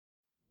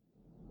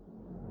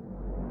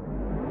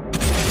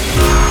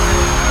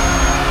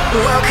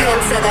Welcome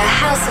to the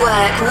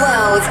Housework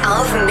world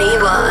of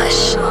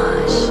Miwash.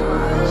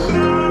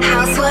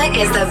 Housework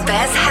is the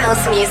best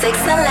house music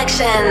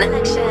selection.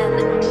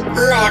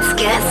 Let's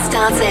get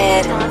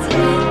started.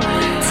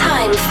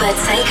 Time for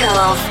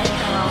takeoff.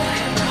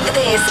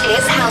 This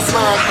is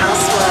Housework.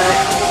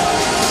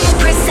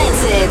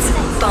 Presented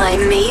by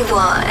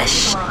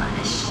Miwash.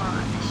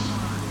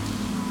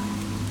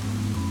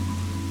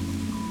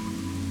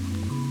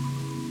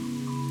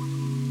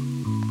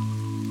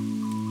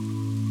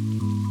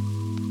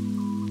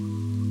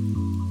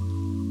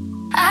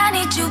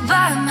 You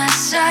by my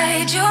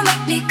side, you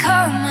make me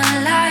come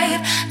alive.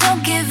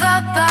 Don't give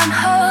up, I'm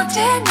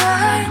holding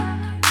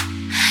on.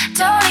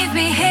 Don't leave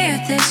me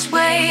here this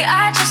way,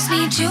 I just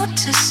need you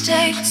to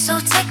stay. So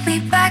take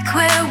me back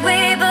where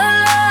we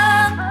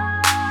belong.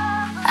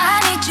 I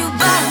need you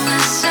by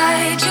my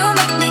side, you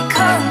make me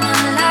come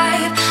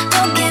alive.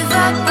 Don't give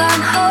up,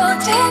 I'm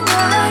holding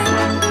on.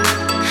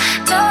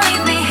 Don't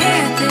leave me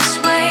here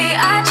this way,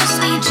 I just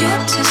need you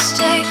to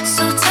stay.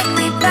 So take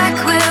me back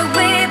where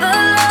we belong.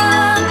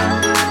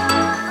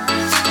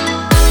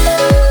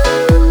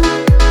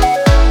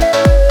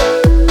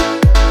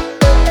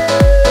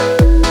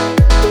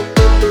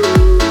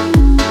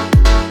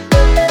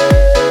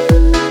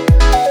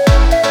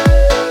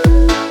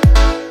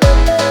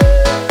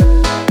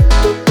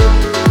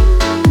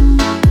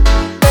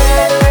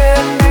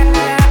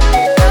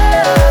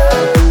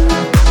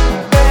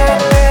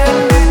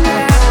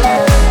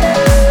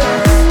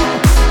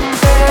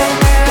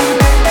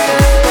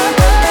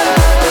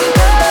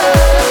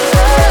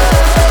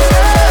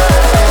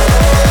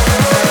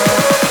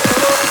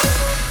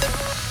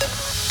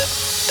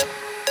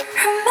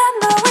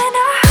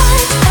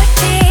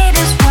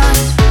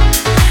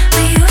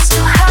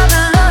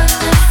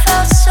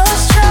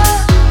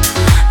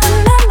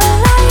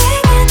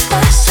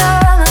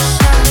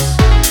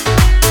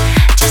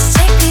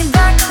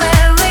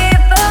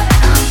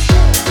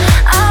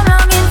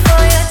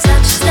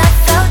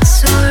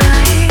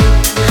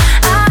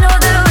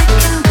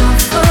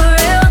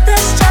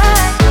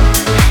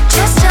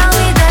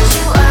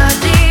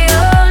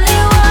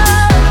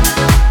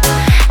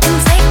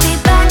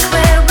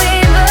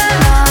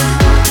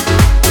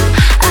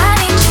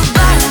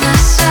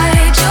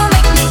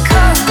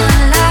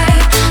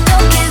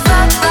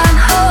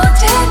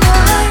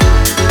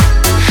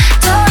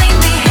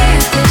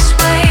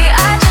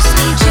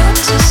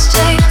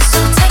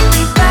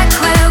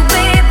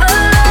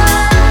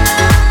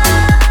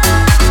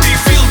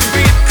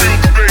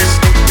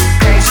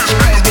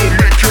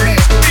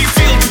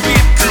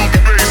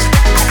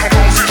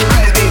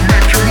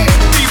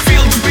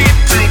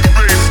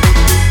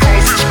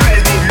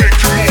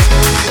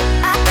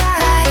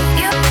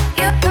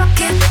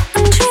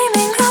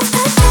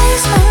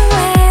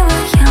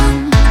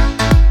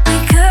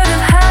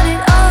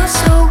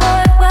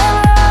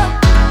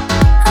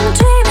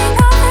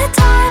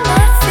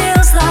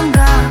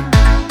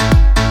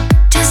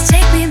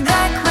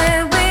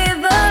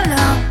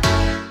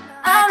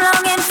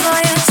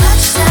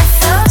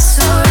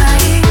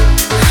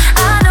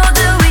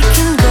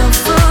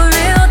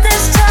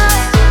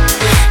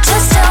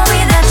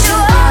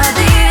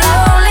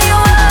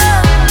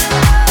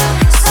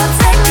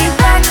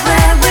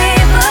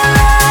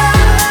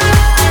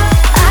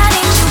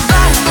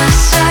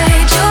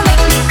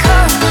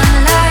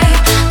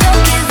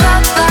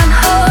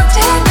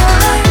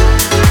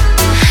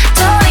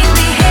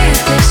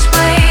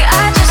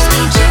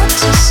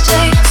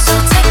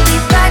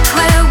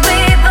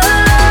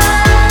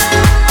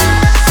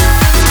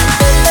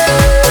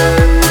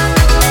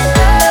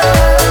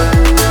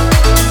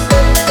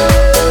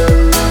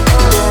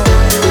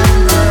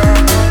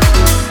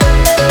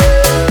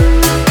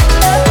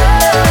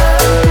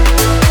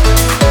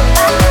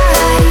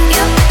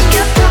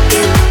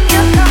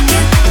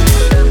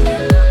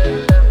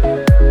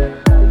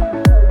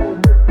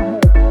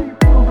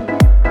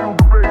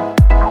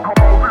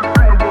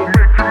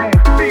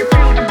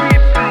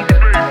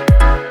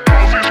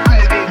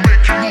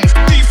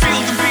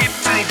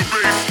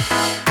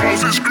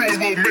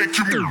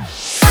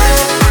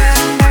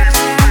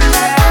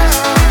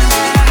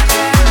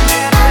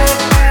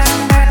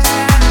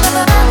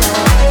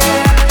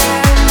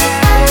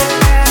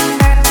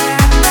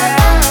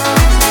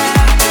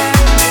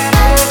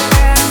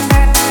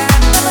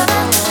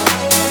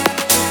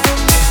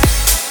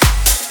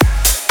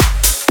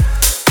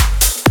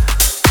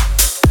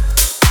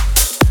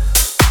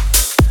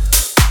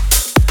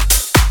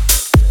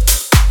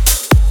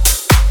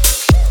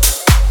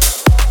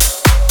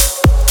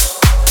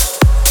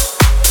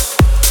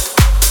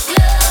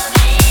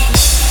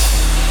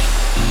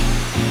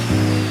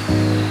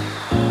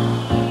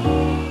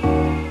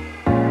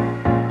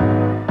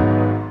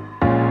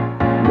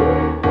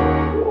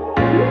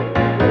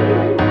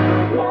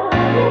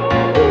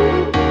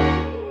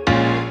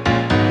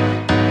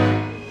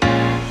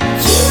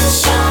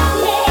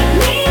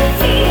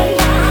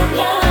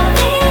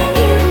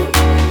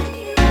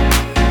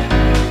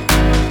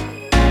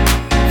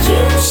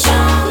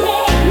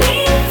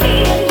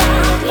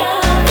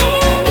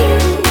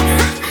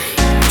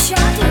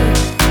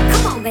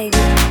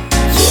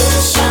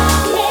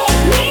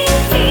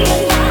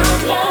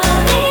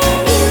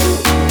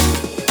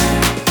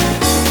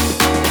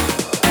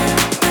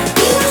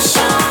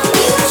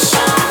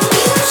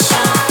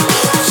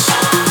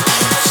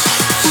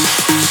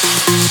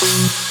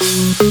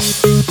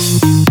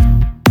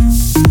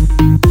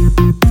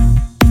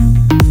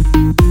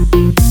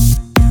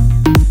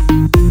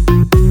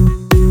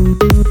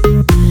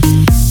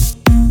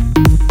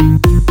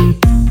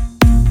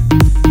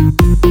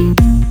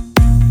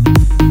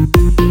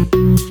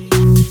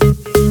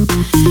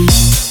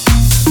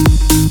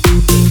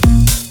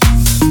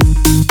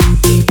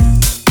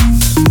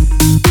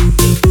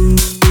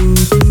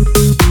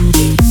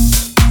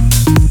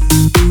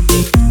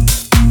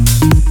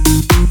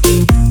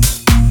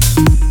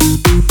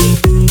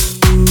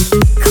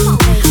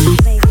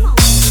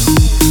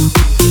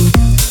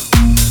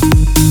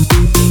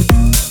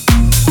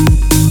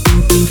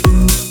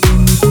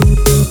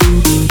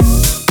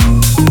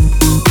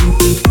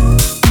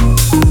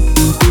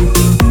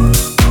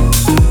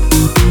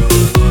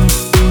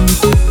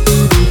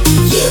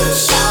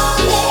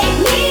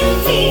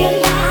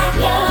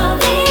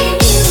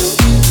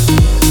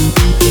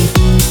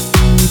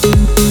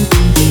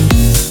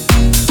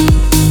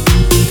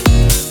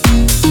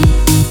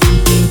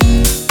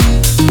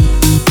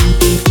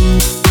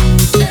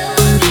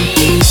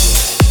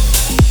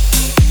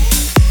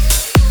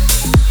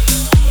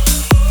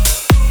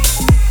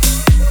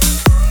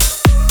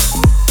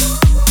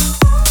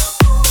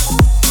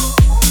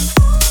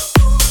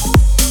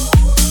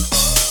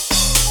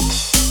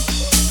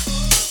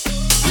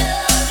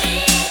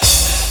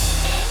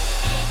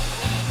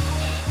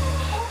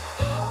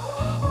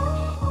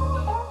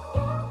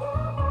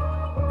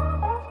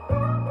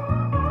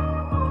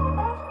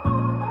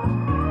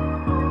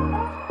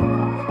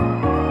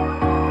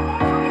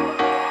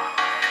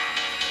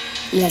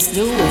 Let's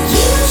do it. You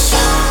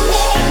sure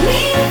make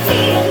me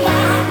feel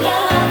like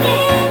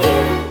loving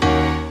you.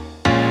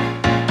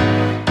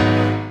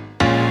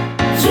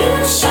 You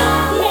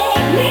sure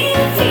make me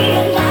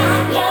feel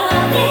like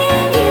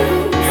loving you.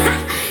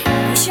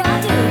 You sure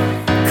do.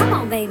 Come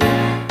on, baby.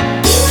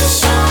 You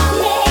sure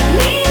make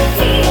me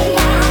feel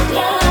like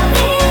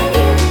loving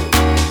you.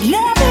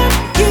 Loving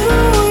you,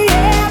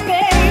 yeah,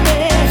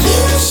 baby. You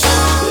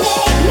sure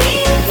make me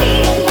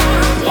feel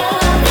like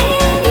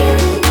loving you.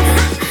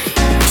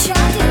 You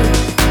sure do.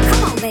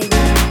 Come on, baby.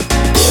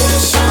 You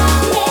sure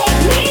make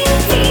me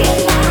feel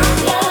like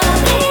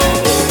loving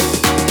you.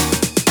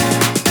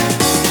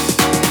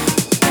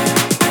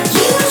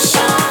 You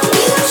sure,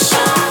 you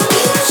sure,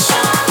 you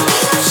sure,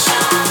 you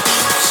sure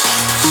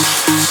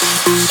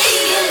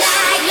feel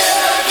like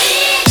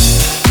loving.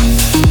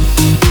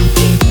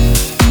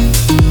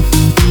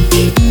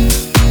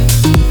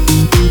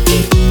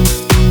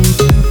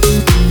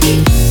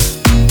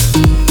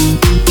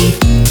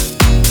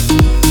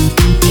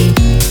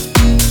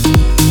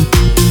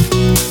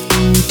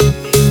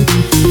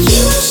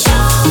 You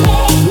sure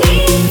make me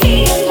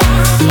feel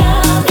like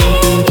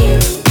loving you.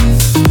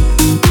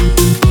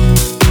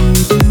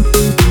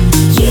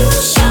 You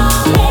sure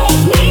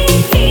make me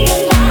feel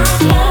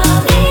like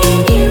loving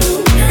you.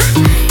 You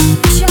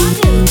sure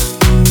do.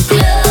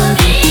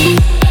 Loving.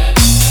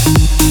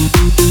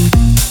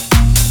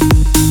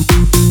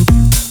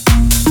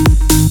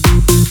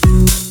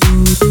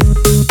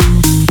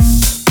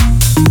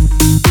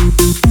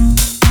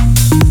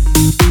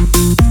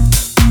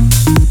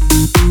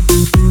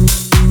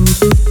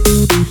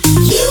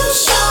 You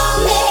sure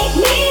make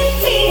me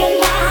feel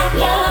like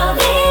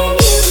loving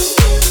you.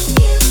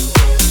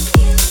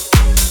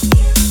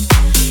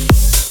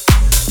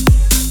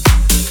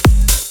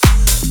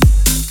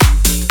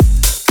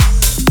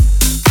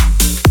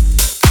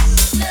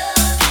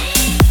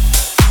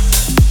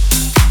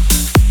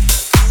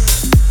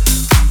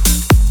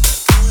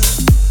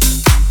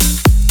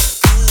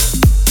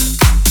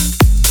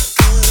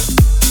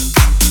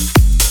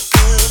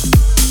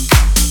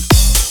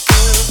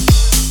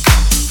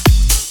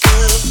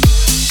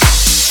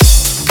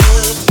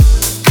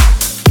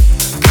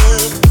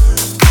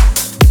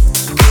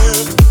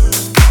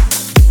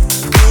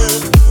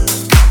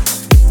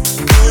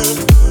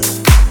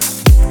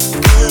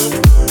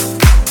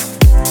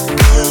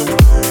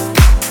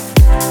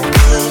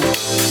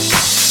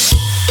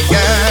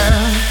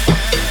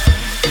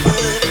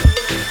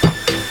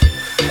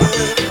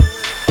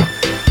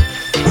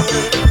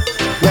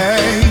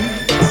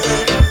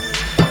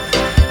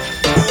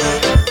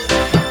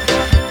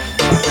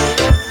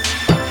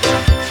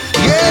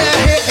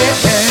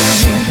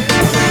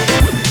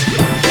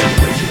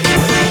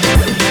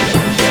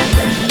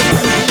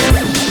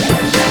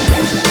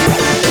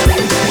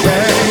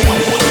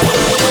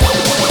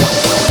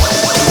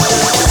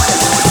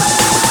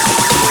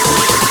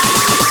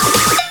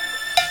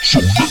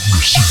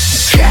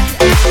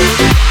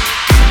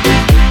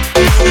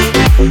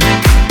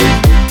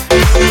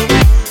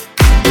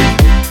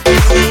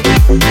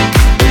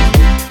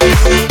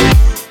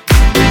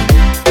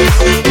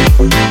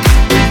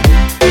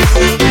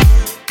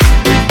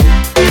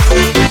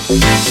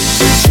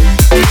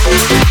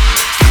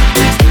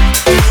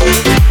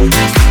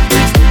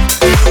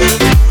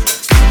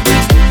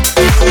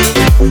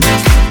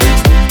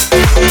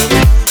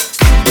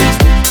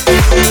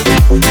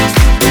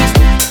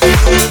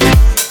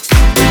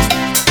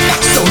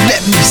 So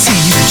let me see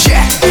you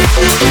jack.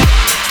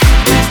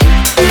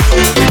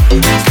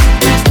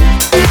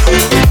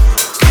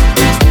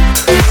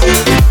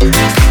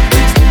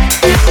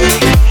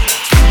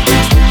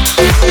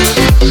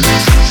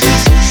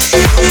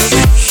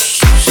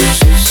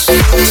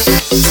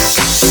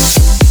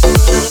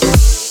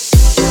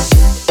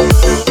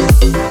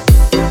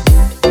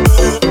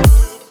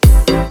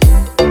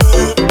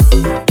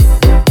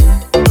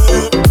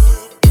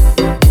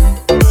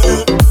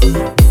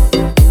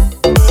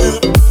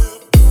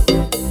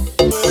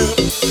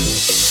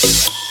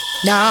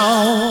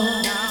 Now,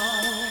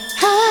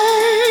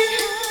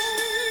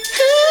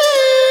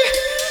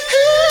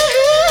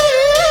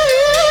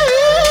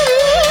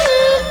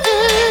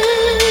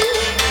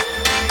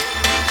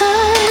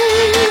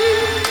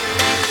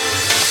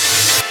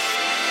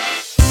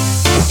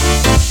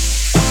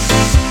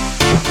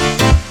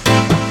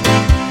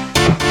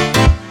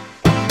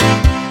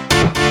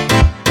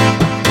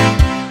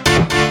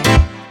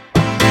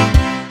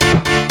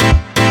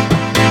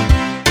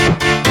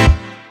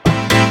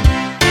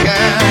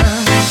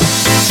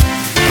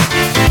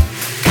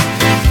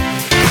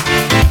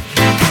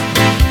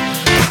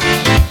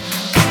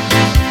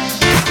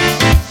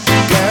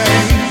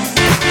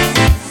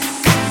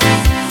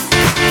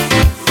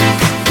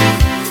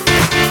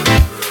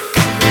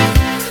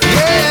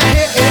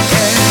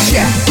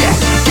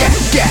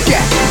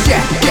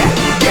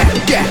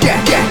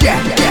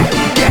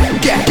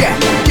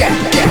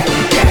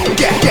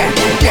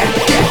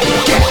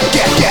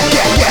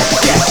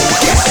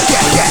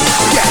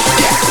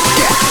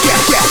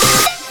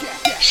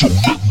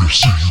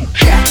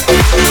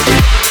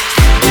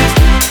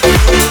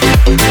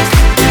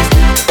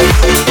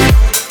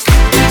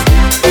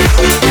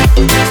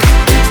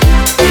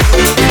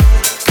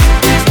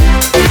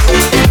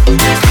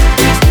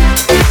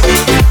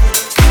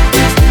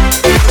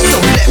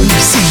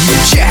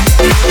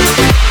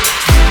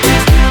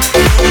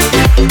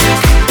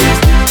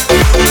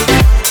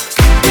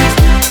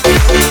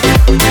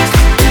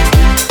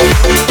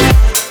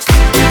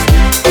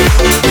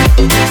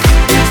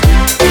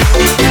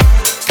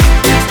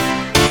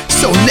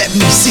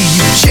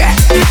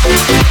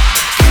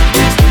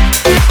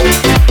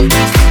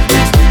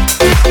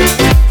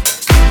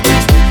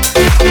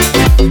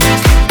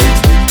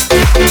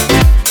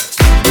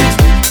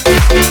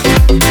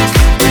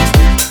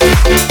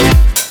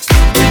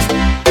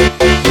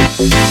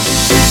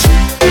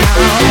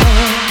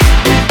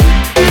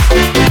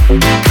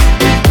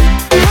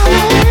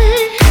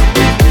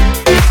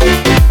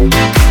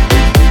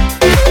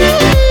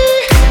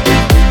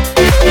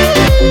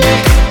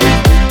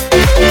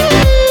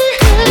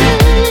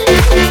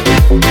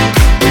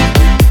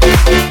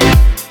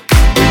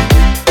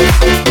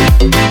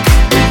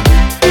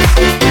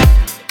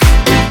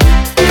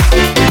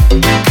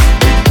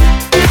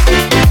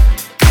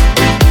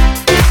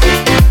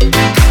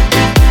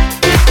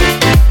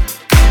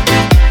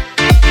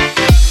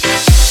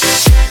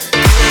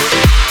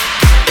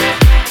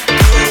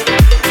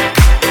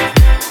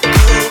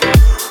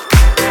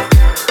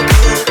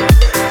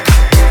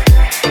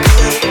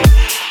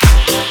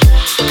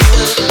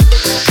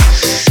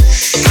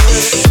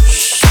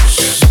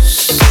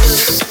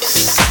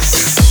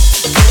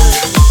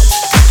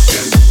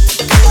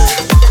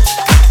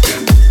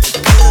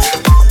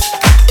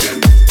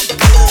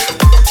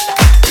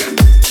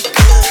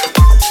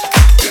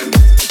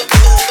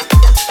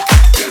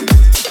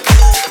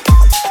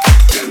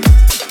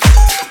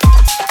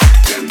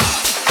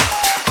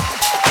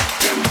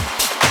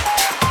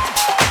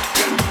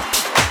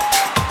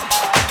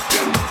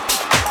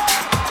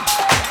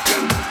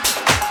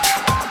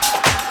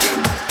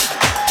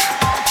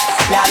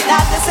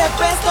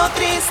 puesto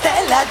triste,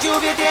 la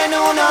lluvia tiene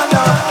un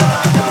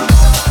olor.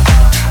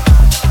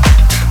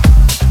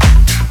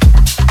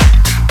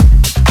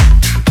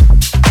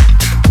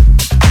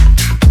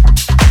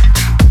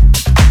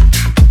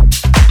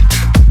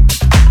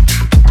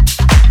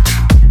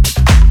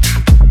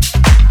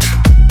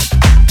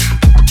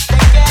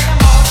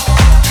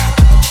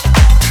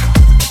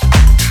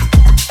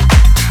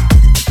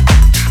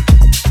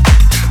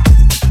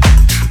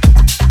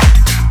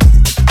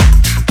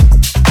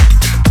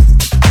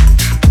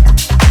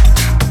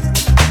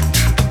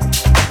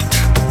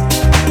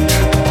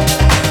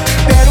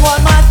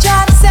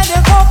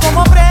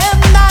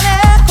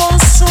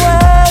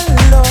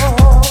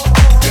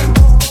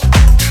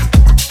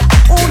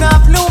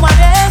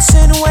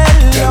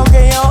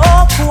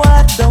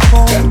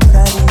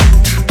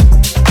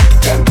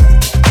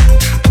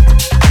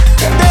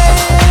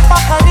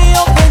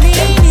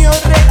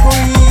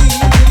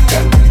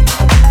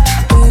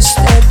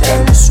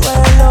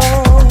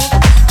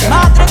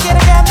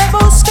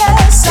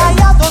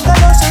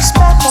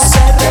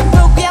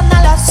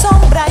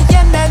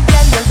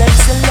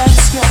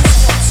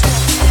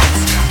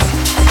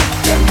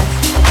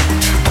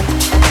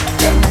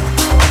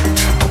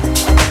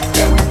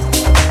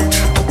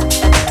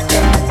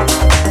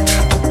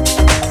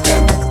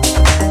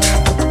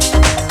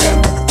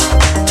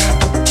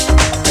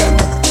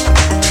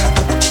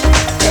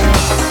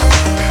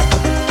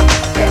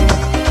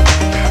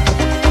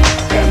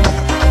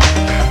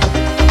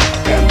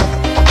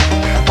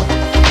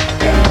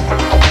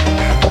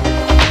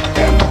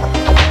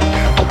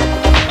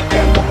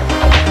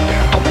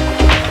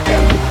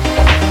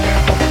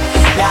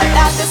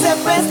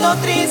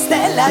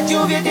 La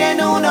lluvia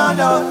tiene un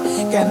olor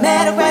que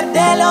me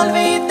recuerda el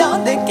olvido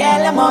de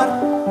aquel amor.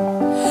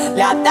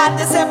 La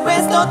tarde se ha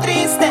puesto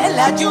triste,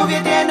 la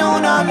lluvia tiene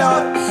un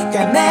olor que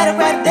me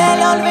recuerda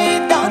el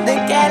olvido de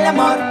aquel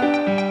amor.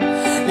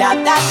 La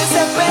tarde se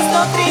ha puesto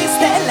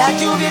triste, la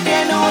lluvia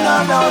tiene un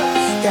olor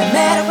que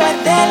me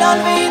recuerda el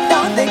olvido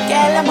de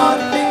aquel amor.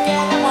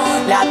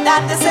 La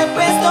tarde se ha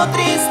puesto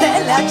triste,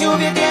 la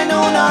lluvia tiene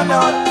un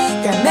olor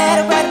que me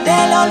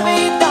recuerda el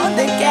olvido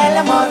de aquel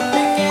amor.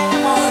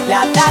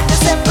 La tarde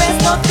se ha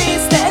puesto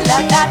triste, la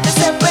tarde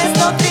se ha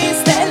puesto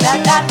triste,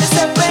 la tarde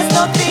se ha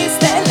puesto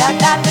triste, la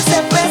tarde se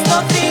ha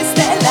puesto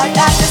triste, la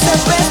tarde se ha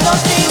puesto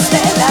triste,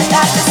 la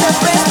tarde se ha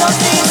puesto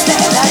triste,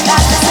 la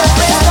tarde se ha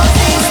puesto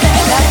triste,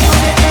 la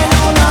lluvia tiene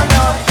un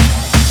olor.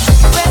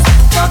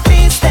 Puesto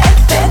triste,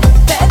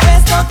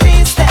 puesto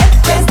triste,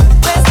 puesto triste,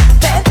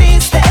 puesto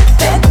triste,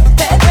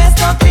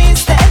 puesto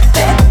triste,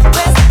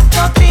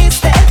 puesto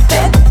triste,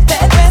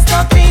 puesto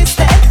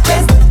triste.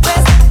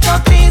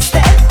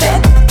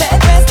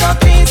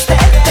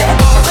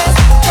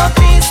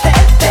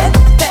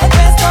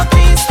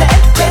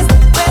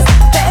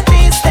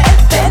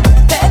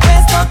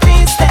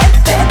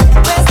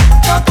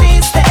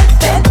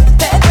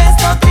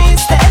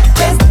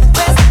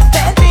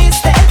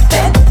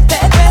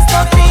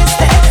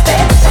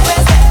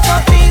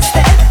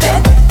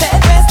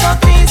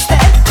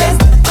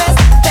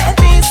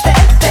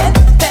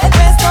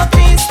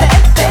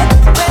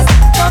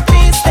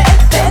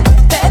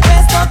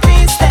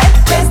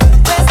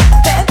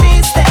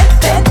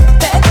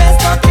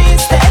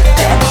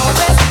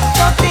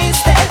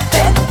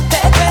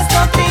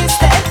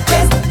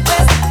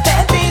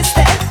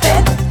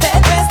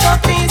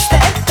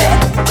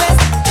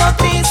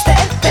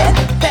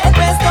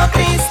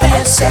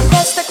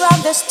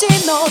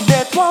 Destino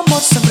de tu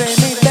amor sobre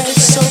mi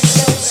beso.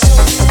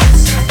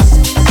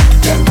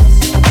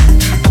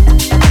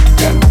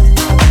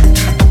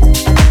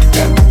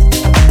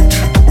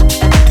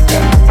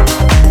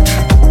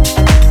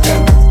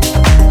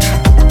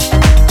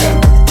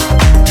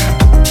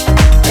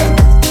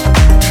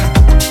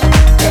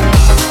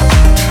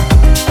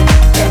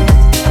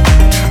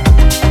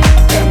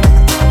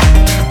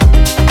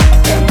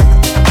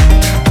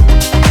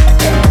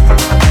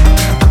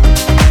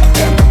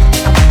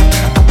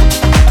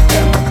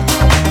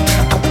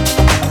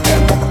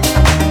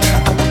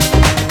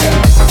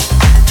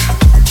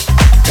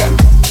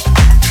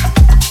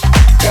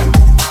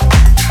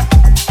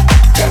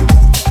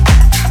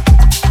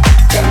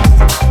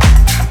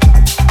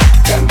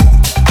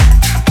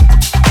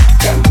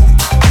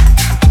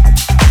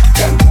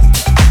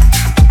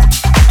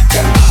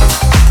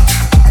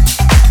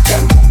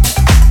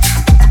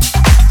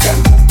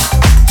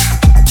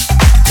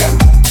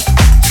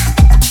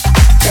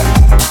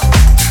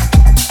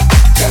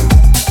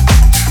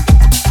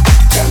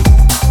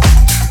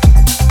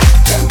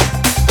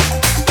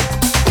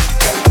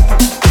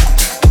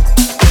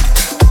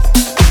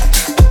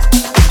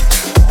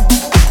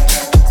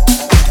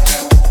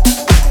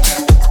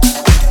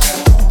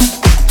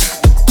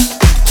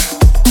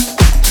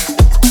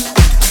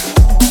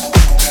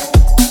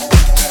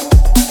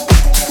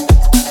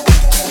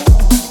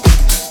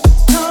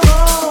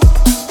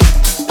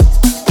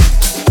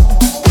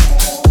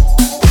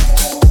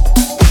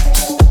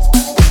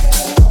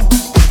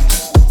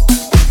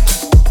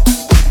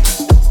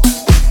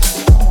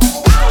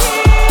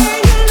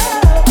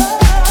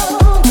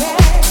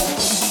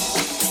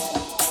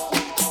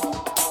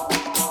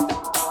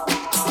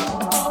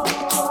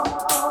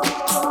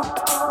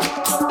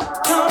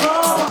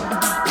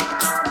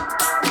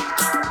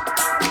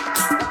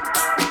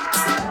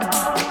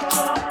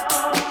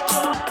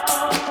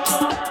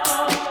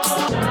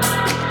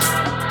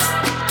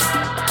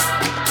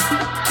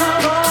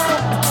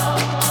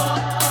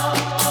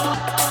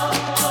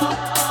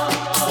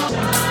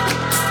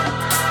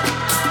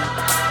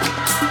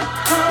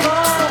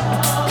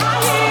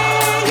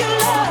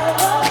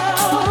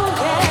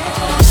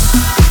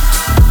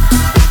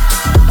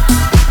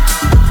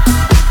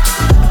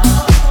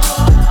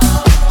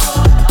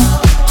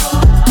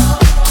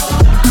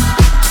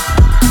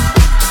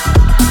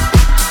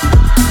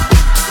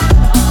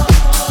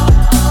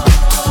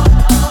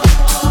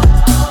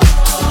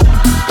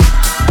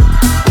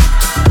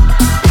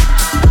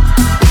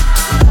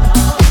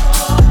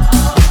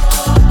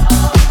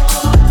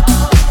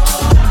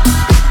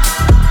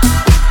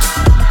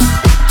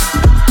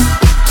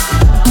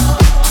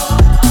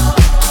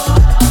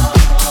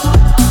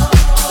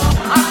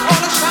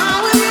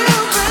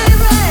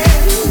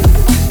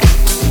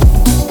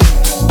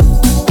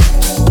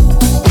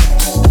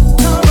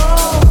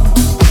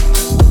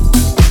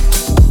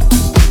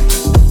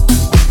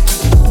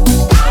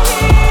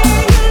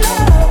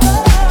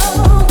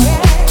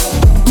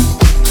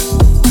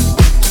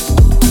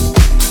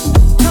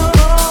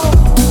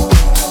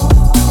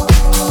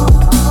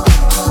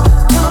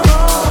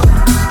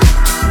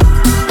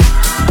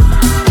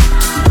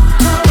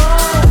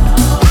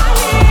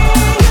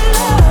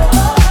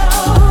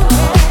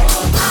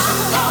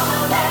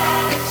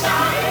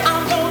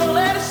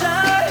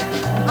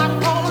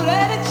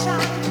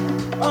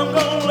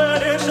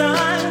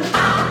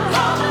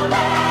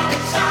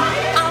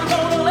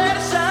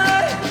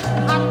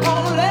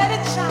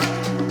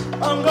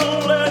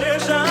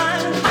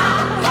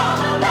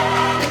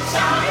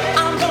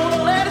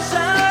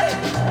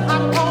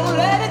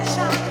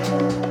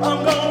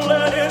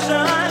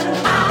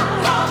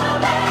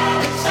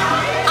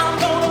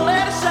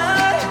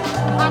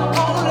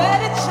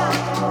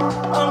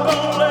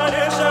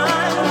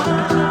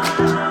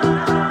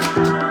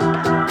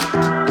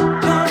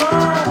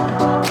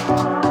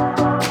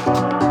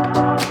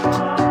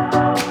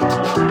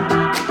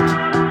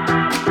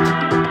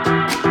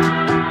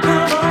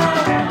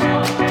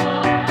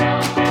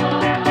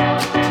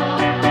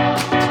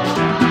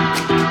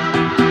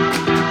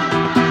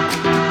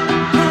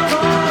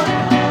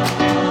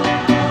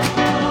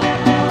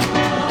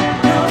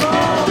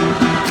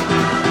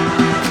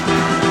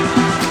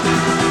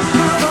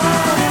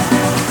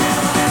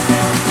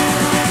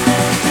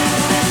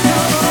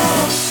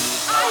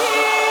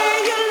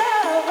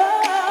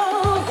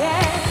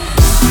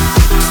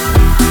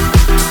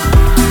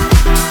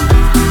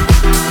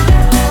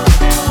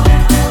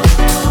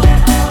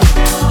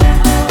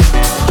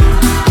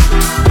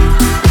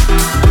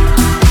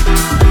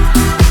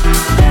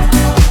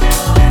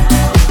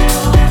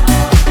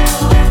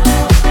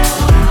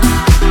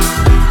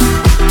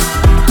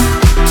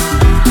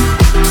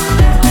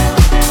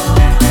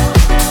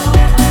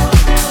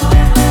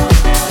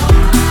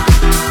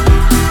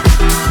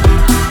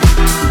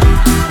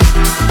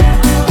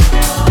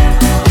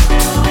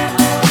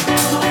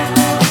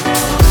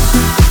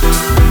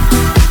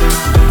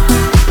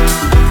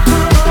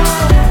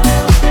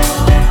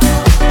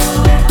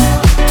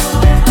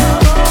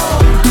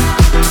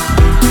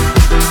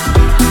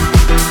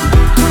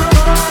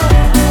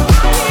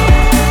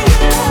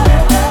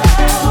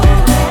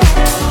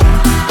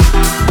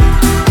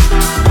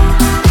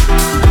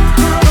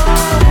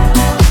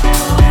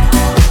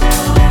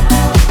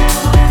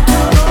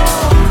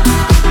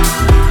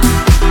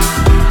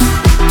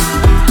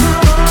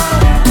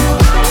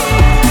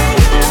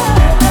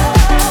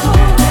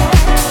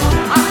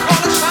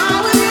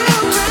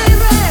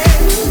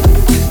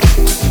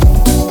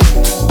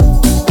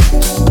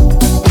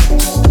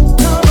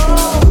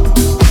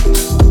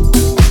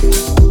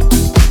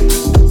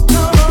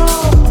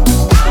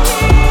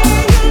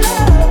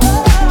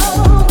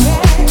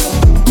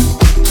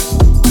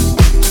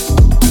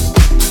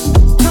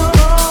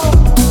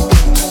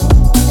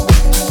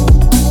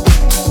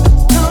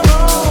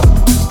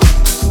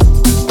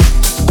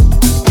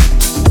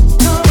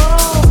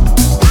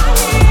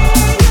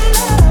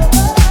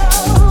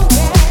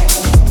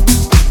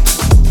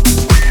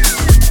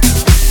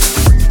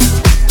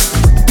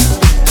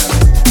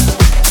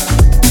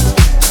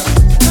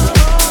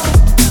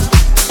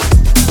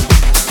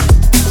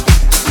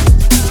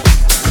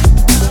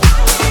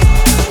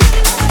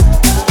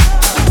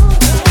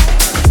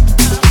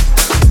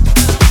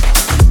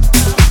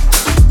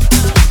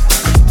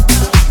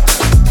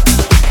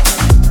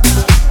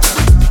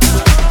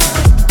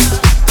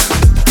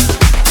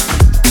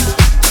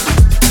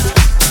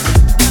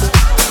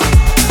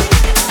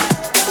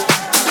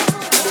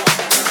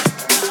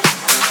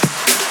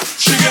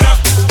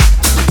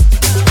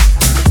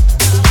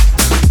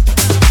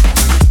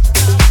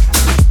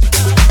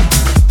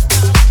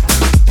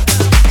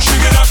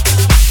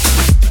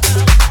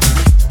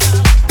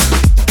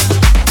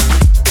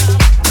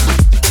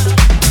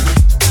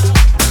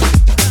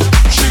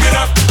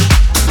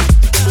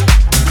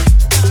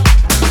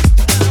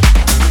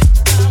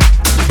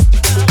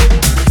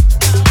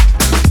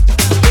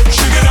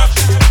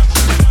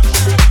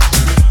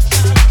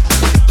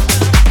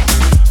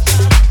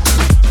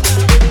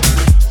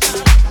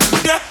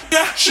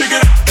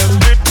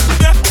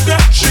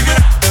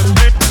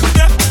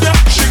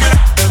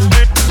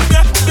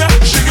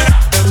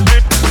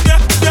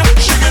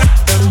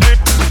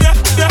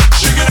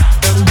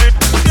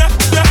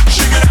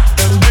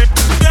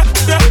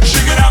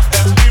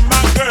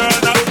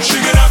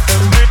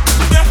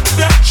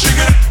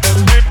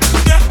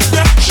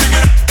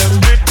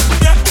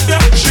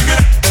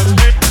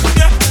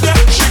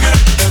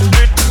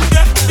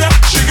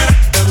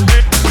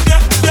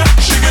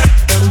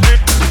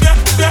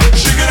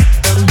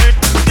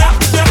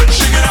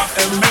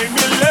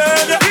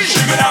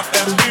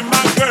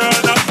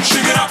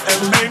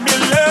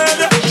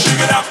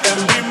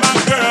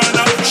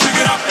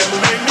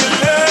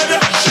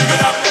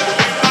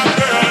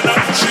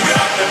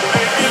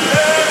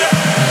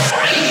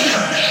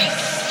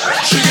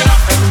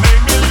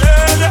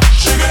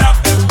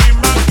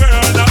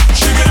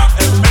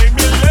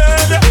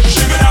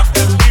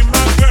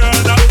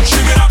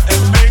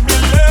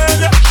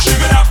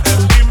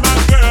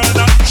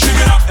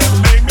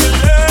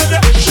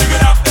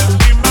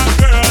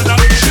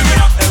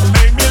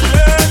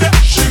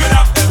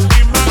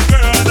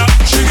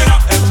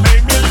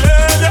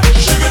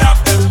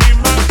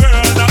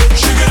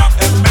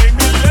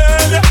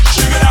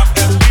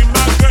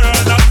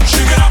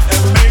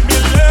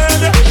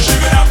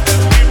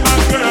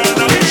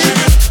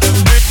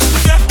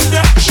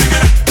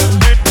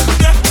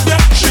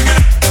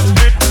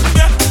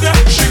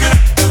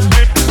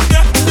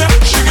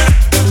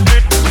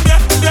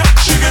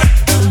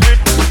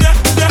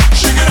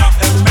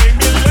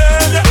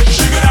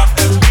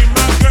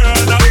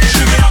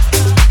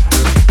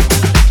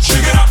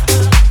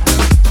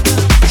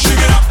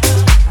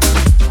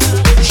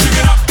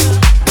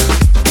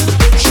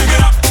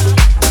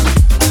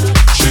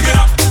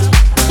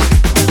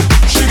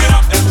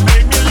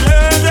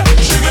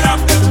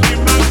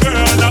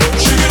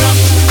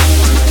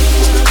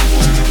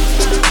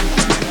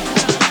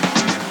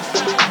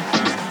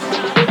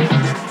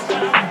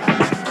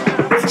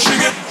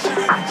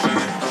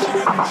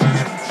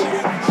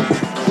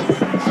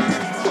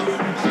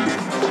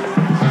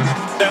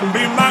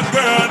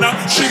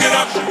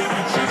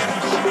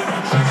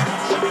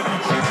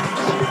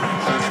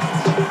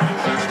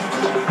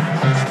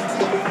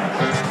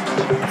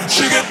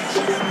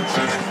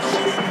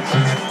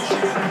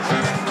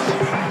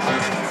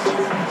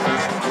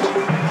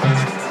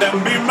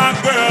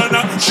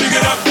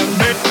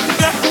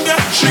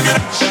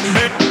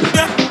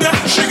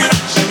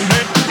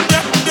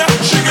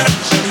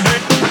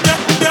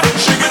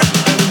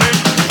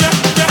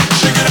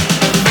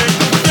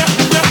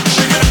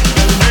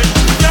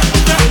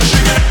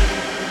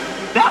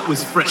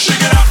 Was fresh. Shake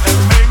it up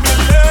and make me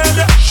love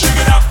ya. Shake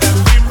it up and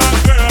be my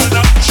girl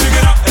now. Shake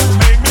it up and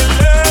make me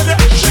love ya.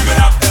 Shake it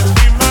up and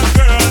be my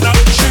girl now.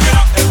 Shake it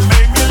up and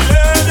make me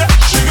love ya.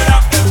 Shake it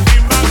up and be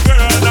my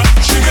girl now.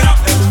 Shake it up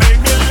and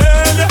make me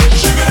love ya. Shake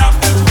it up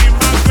and be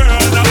my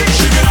girl now.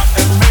 Shake it up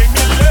and make me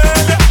love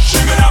ya. Shake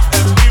it up and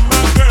be my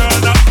girl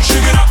now.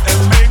 Shake it up and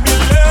make me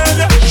love ya.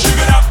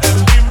 Shake it up and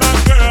be my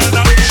girl now.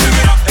 Shake it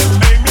up and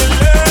make me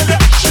love ya.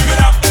 Shake it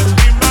up and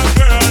be my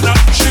girl now.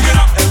 Shake it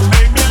up and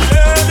make me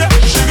love ya.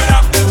 Shake it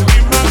up and be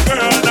my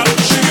girl now.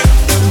 Shake it, shake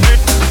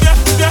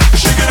it,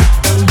 shake it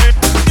up and make,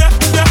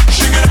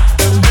 shake it up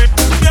and make,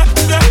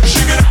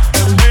 shake it up and make, shake it up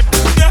and make,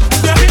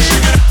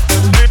 shake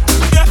it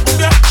up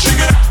and make, shake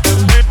it up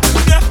and make,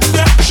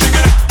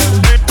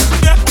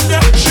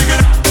 shake it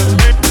up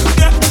and make,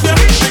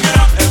 shake it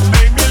up and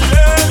make me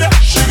love ya.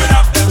 Shake it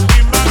up and be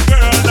my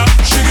girl now.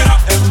 Shake it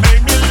up and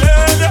make me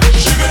love ya.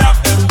 Shake it up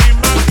and be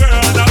my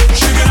girl now.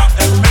 Shake it up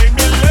and make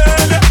me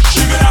love ya.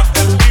 Shake it up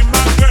and be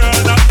my girl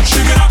now.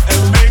 Shake it up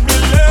and make me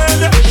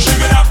love ya.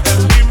 Shake it up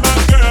and be my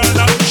girl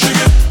now. Shake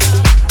it.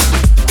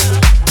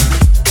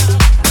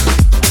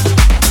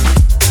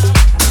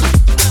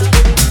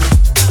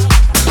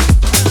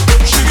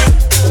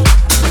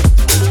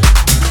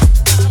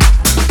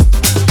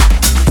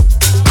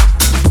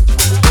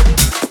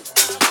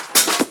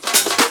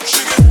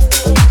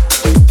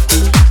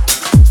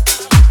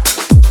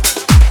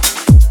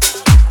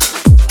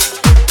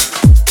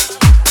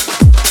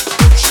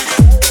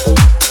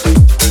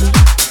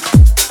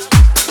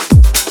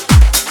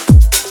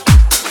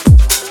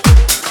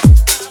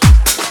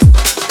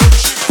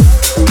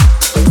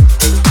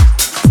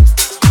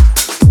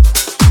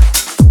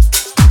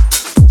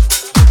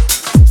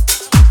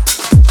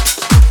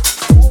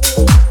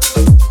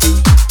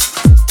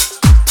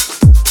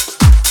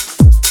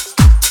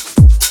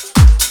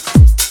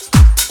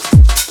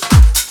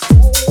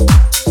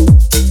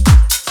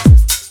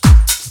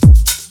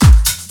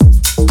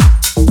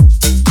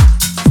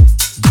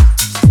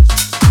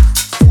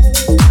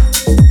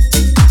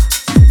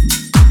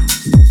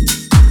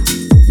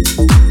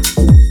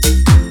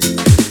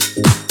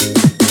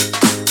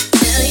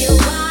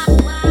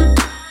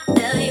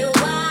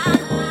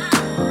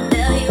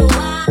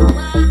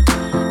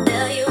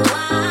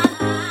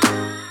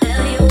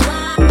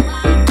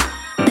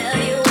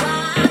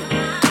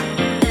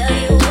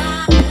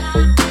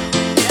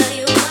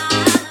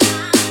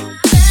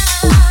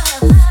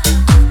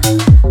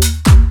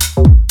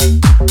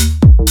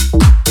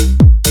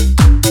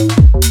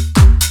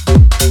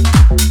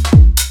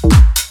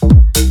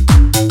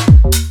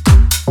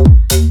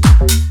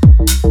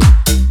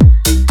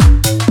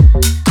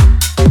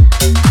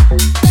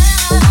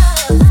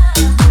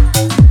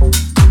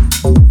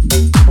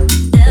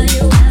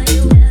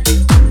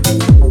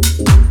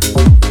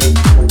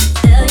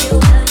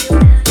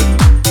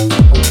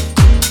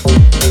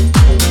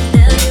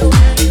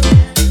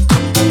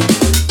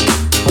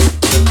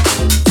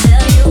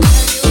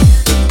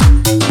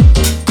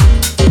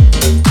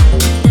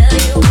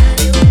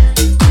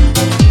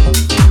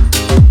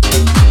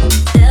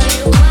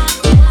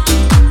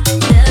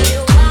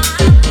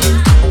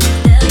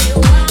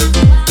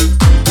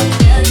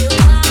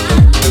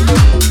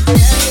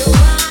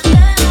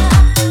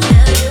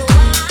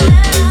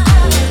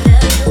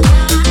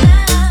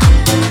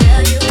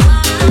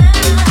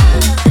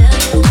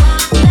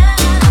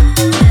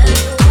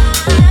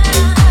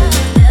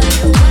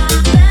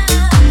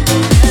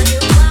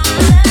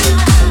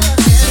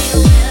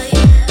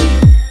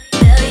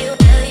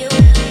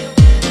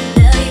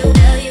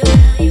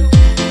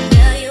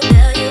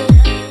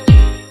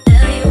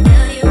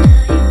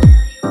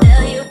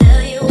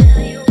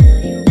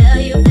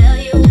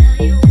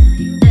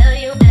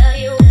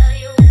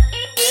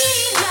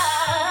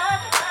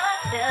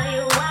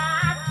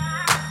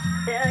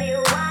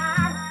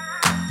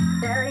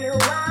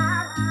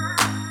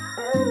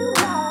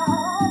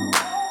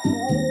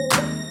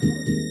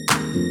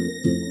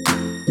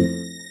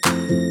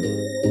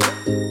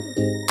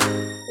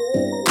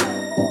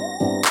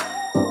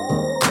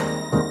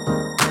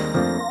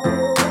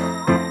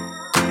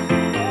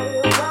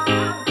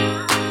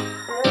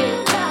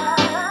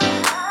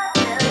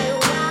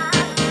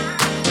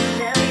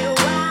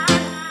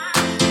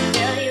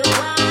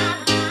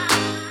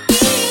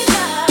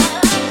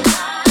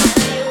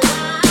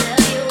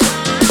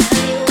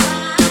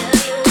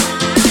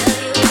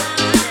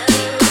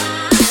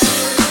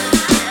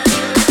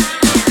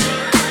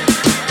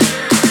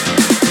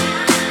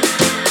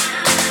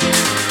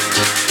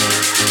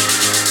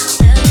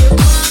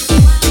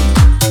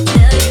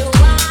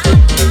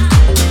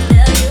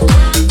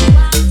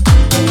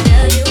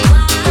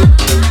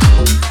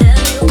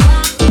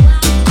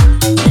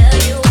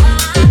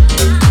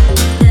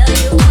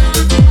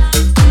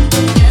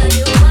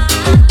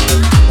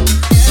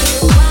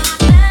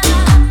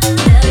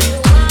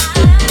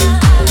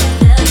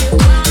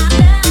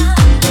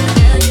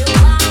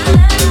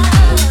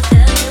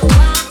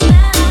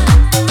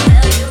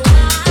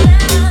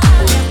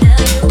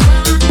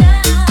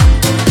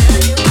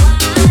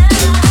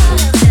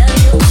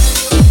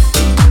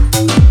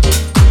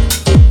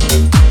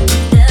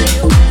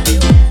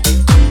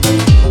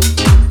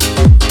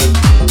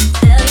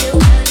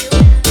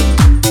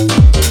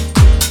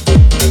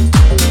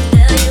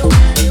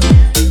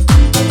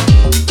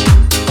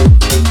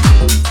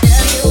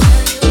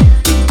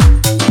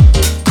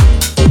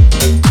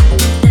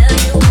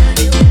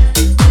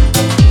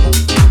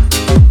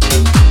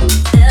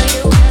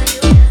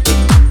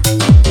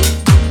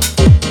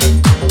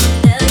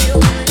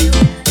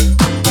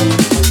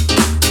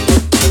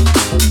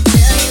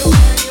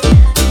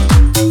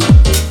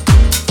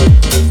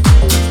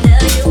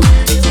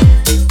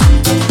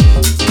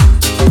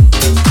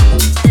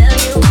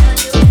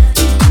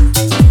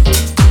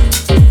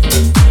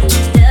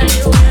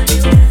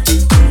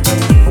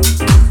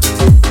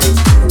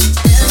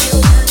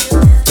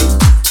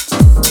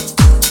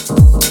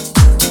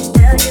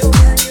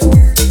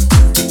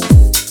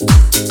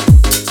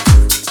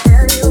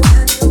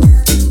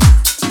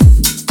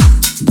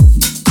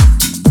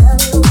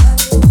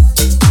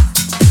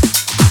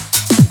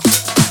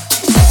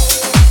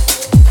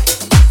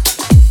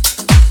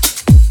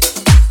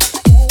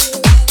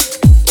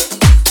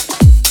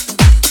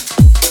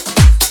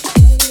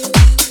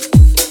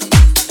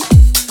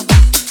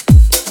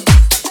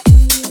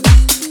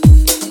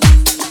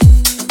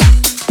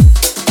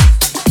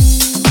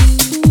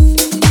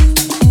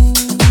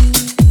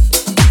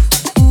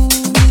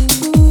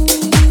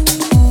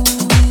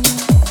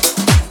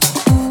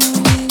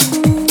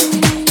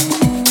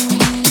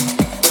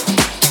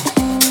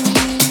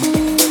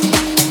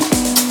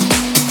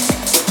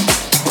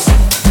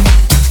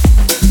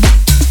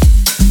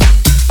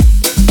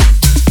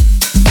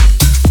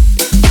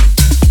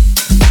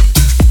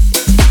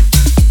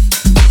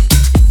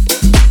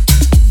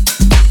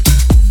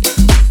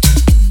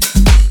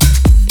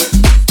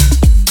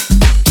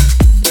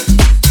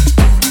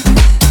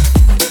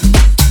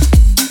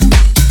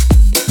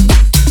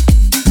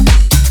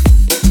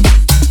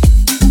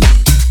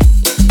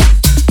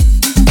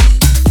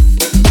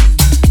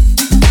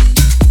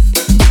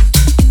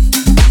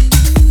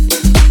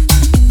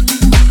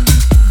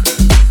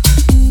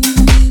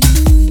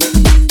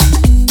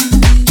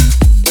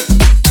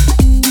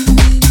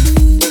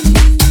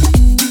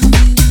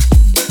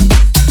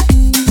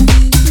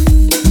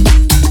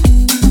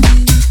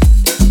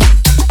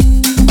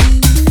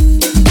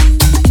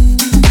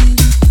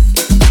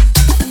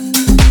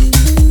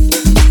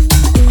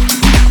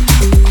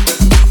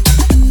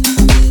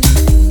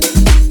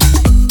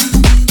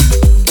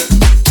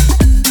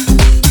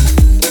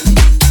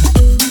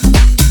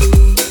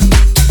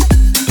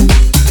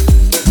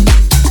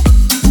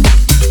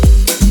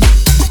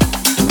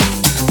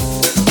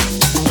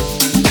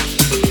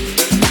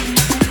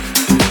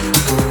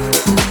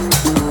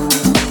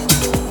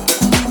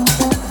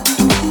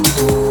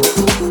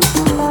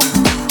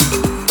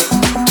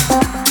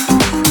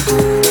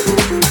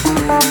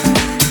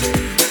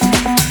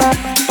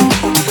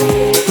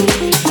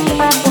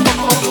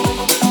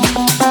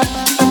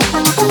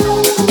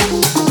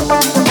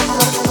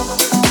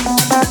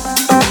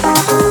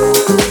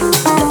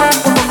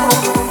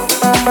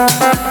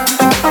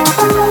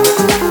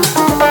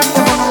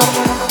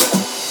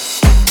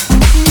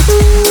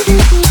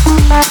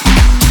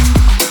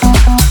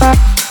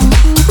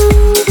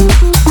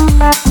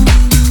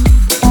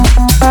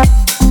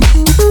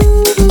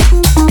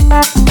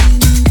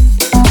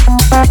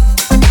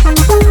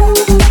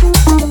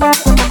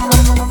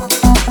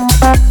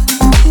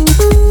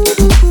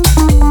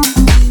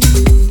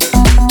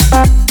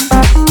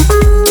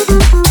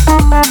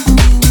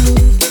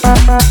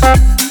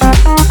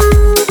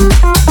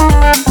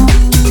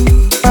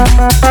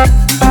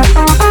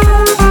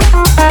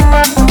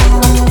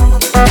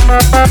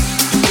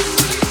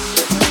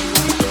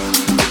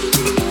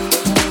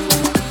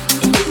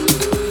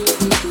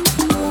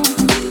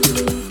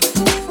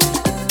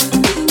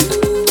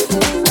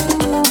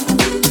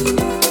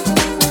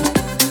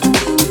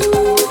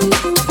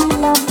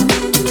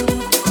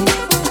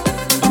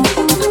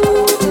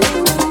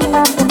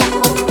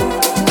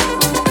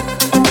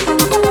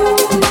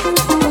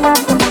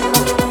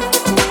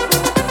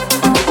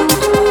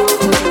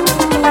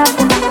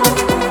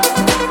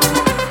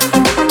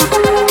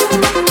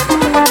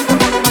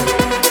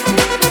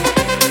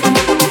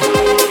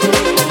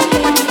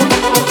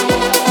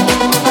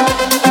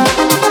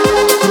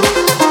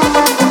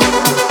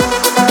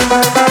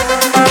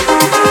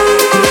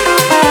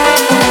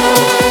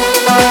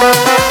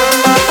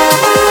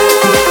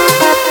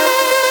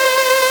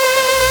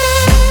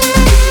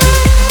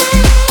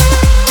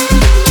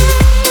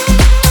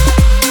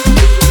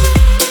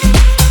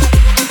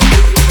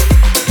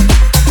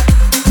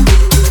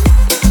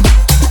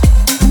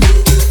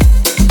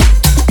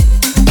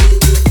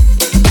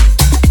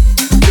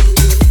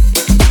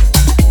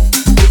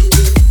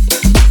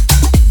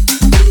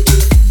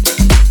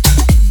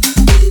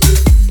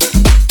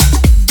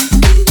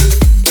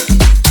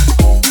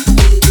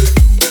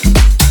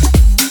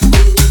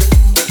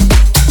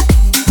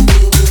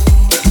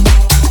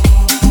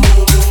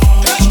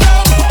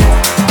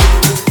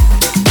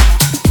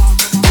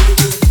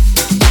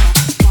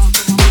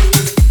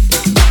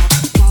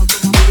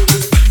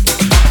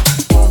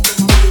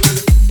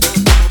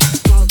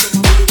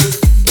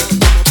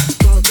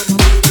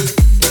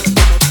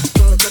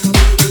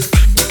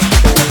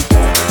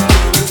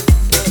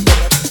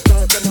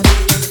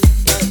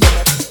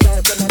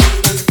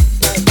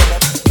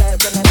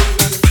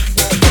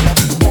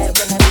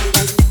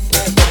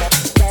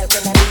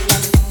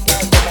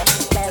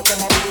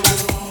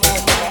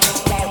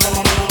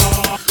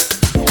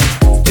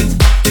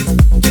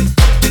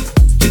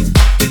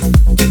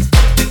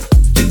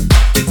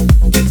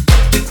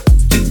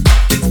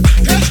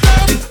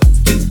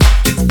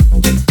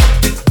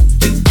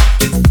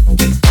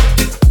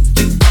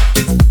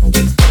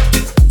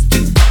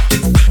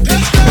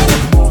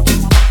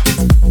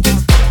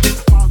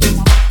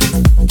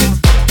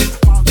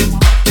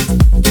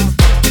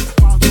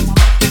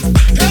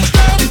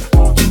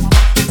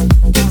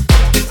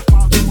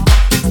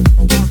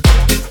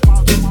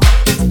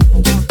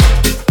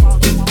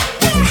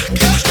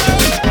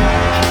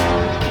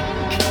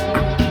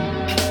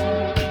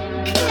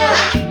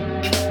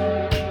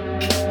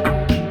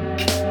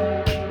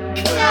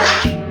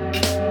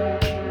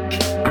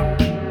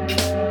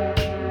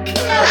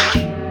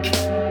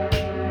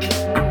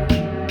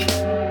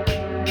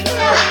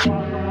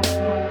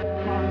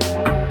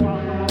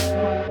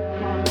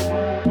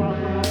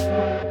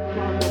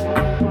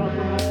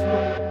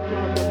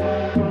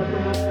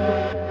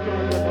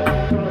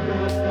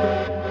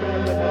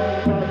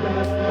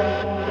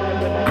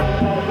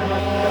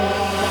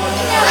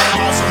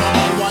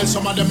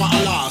 some of them are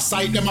Allah.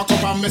 Sight them a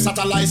cup and me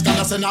satellites. Can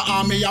I send a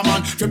army a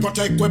man fi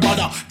protect we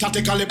border.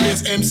 Tactically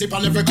place MC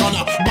on every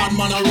corner. Bad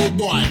man a road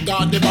boy,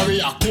 guard the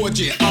barrier.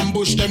 Koji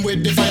ambush them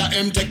with the fire.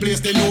 M take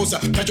place the news.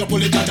 Petro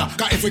pull it tata.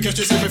 Cause if we catch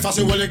this every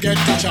fussy will get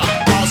catcher.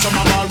 Now some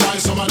of all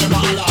right, some of them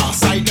are Allah.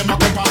 Sight them a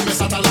cup and me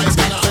satellites.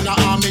 Can I send a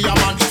army a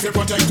man fi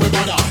protect we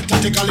border.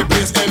 Tactically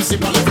place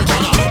MC on every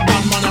corner.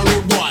 Bad man a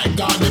road boy,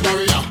 guard the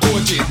barrier.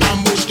 Koji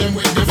ambush them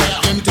with the fire.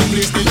 M take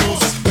place the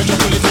news. Petro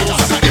pull it tata.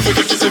 Cause if we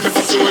catch this every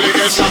fussy will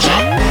get catcher.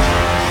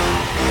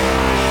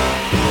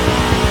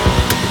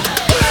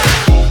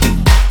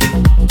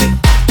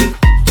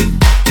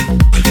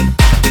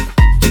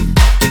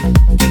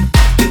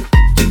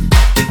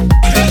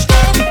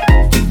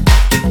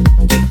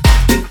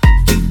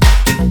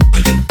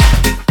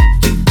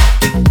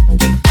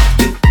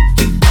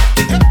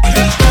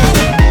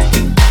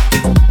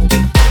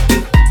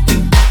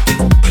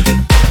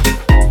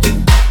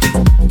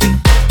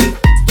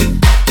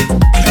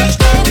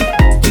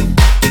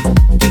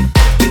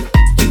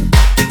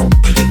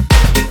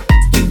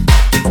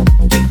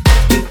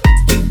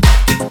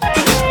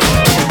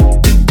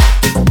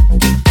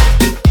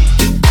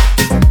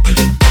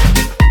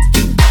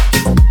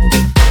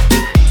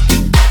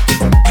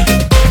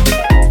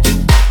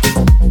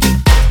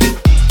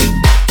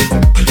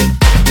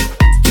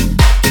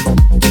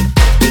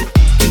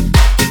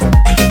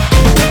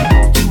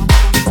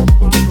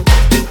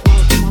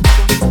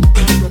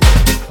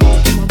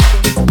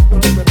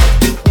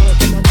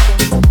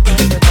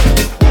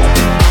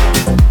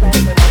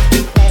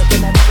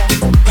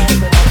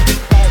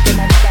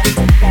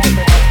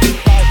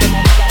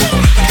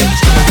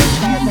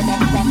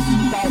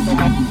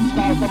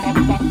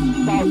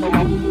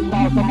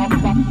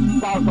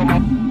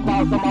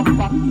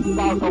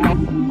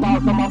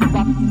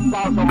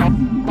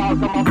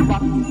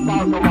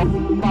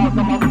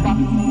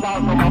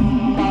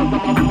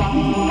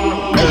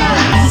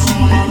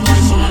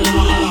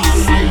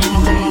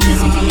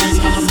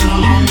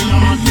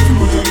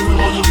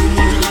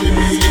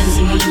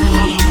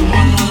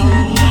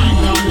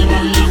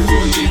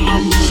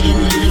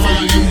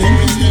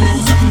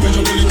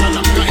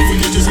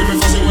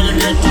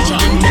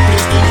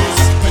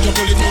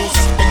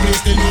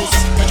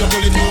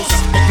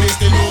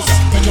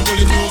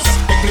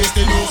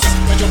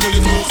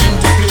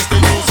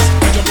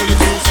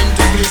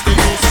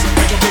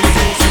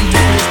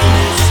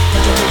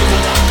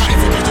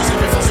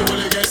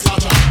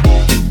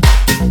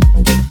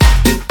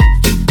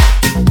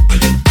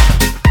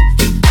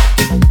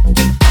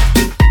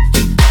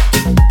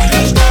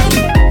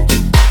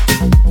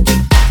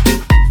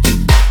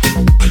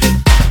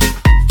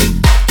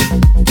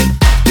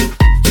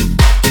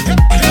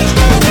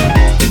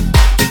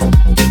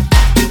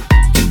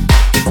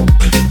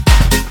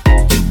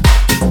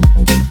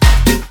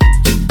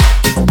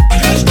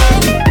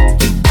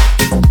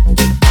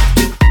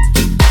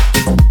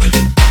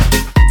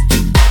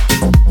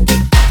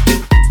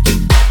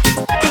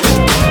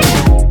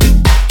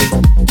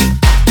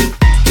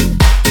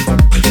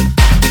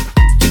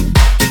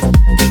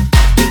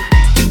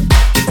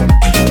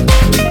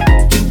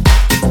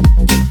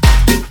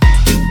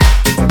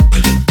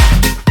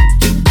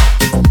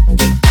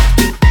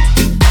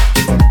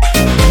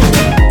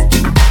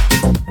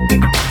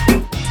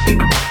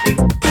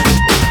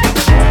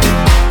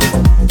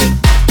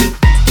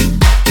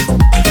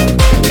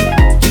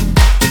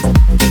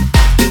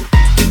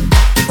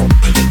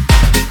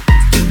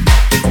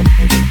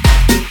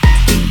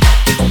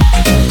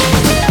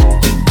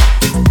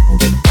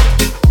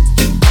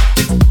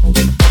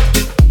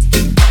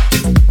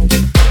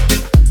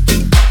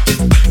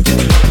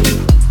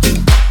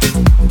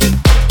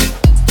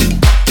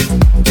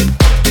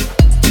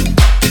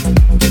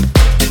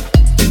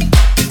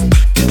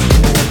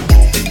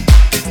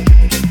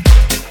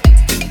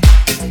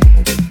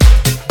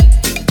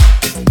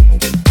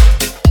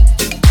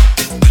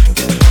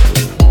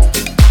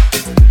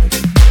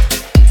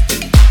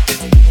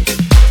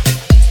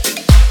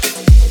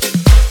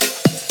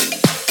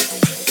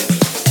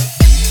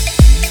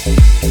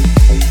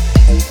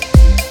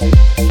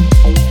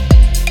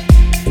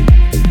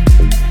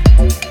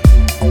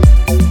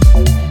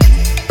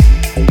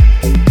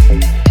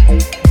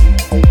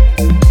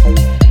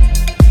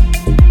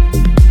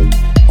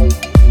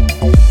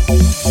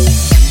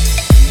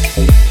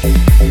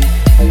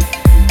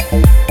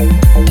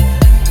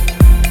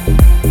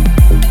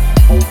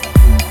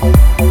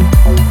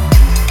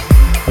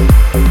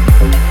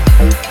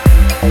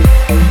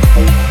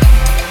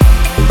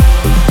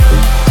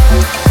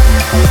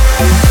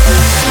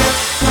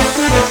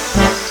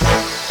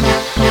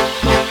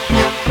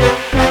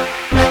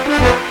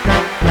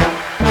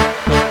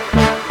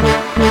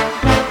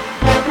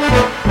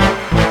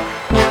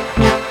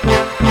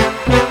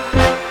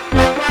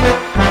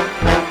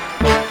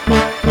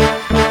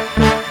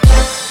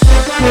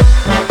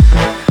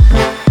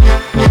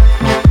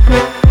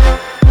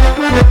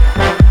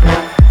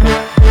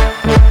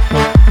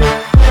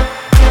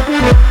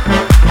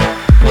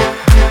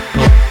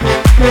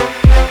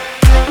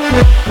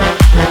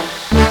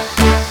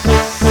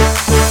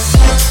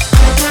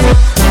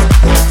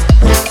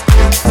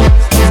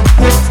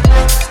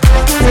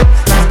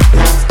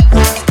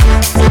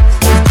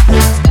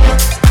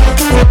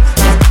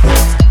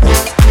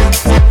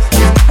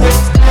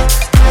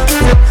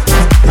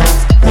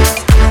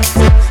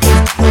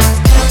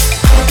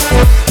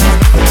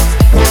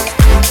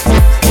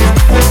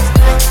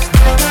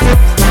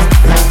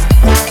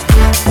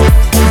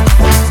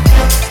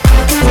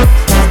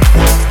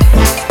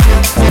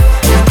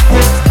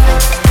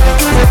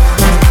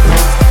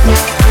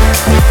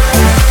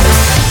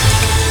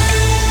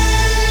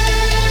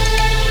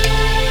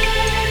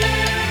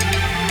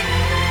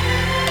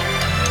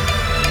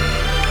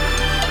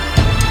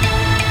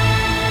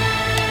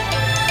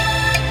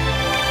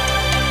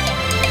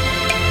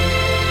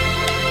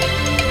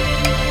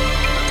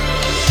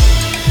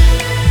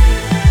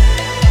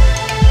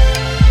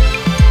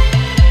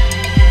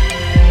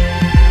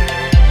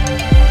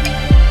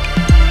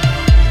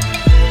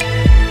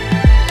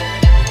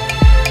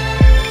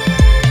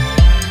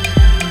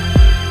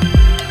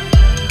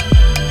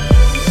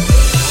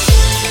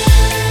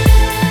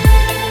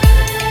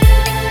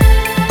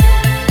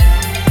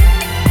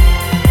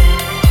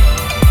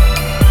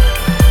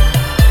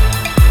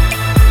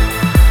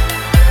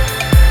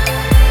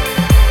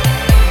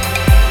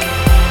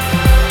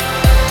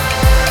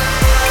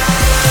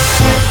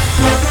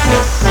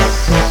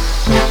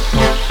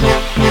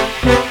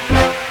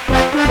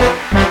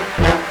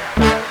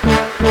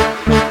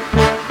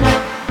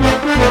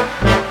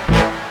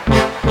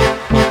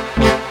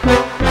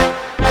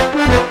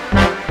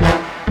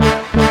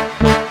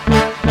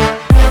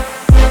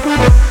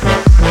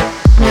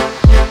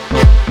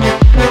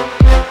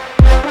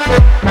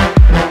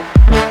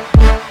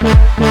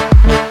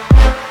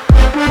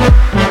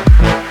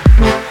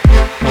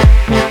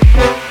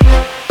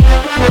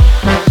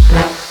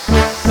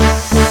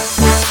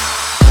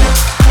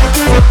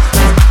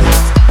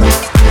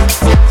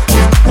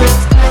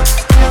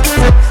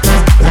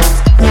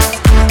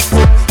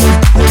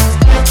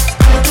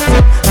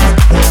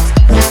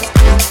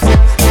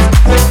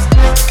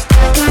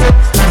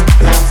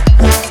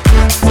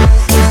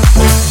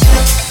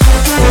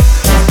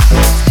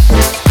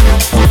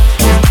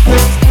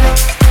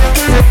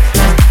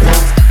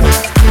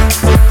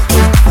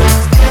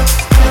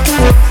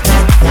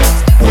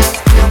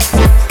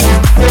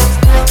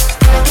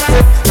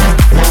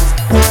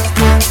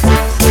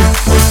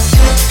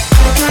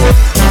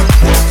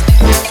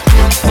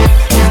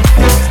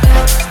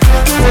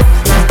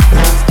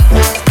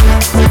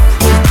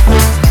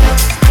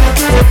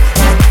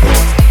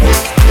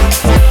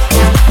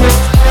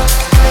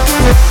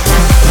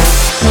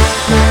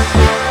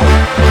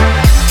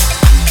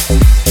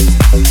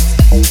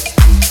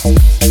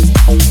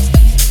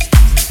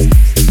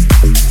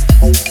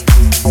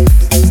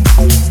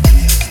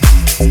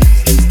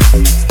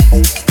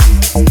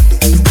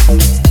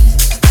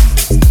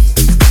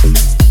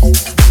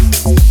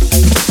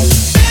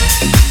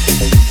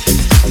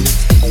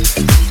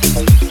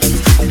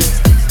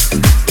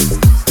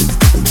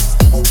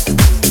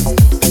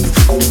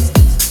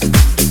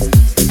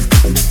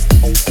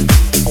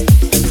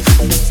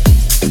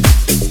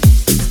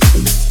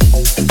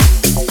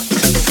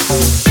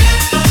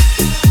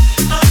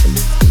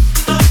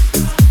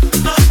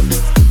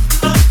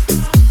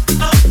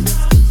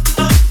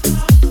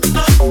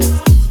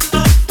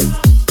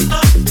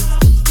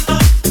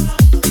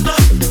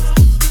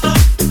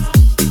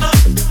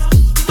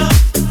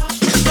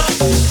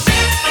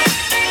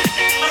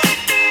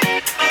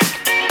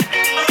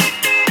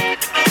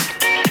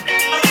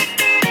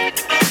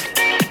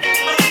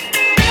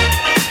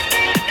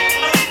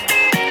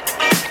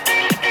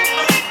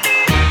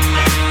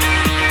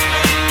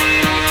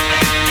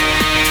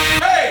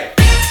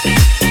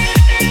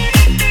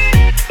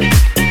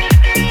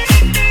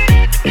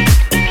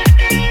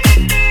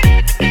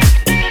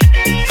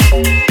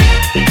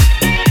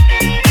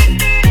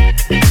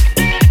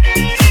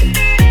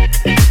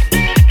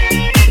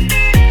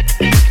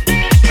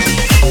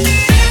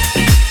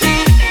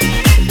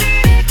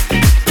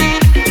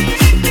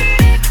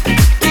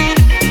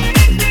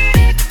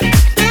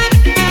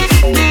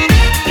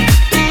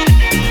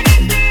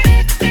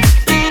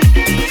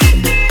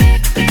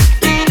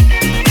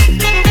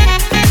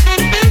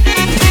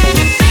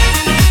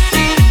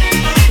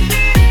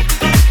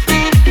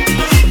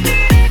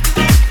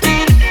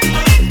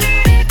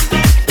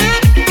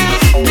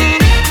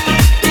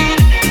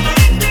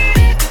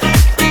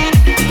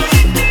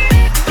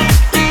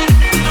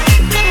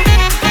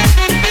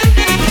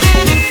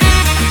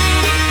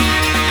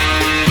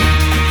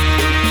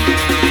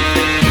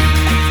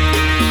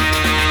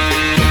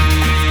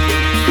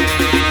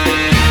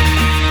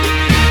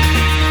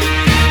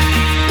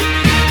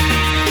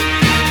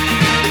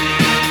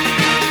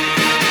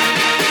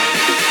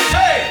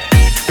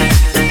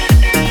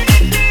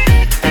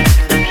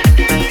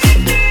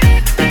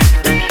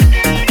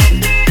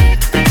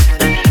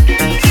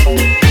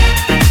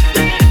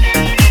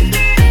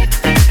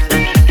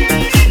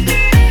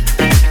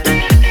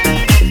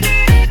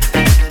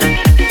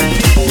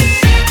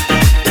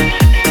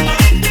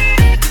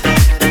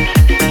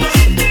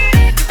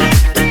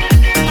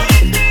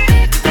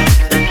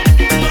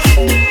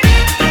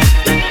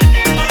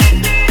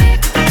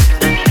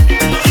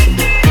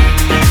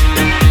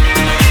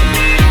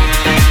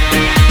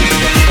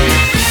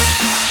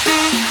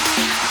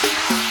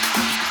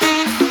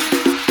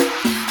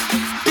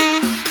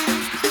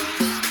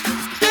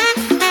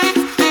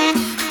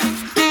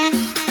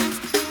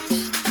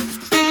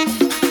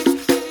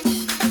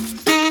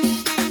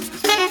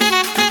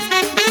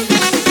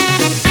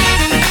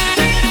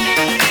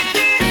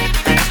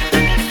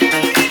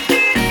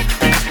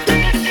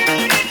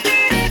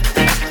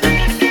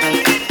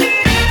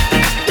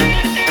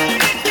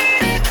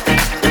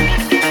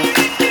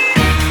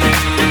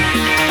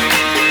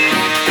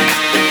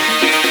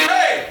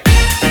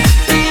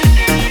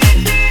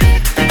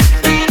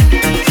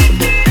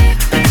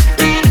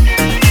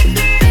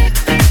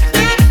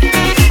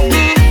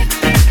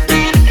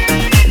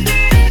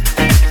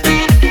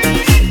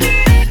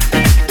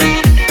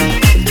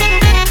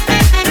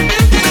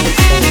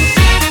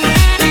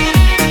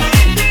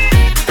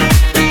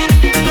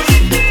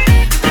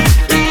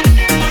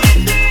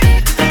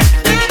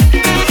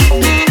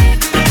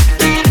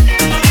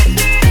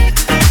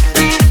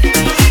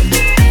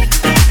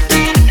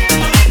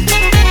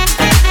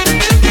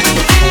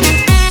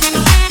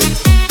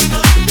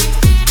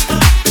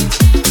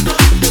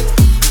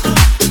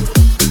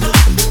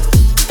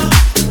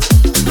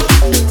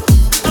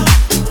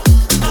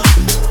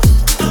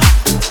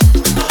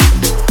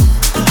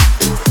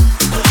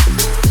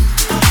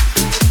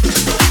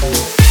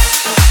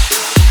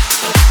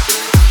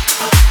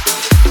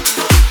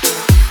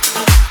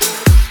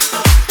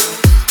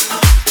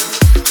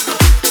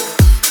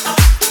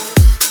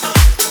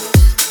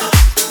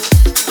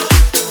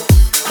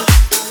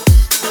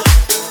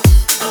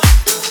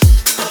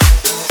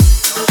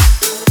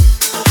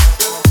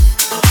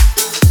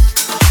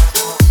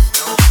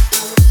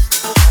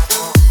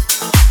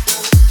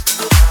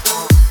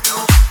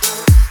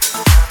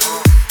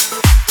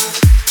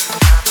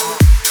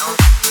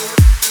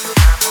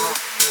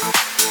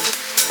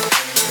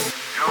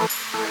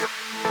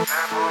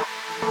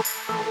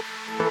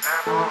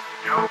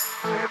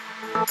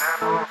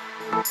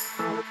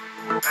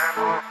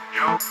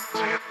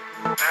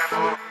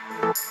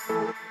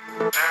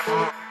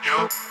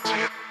 You'll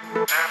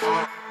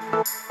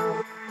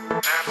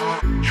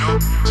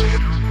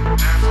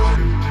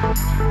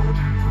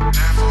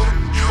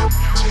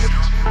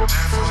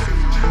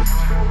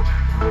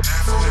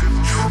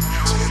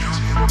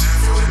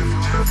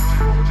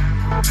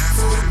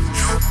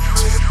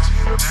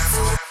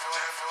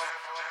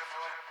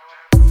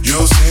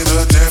see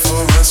the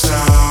difference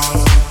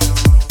now.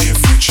 If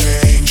we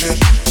change it,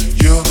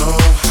 you'll know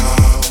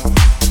how.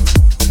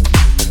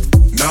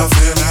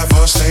 Nothing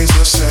ever stays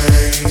the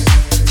same.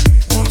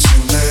 Once you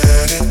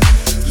let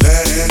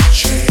it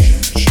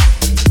change.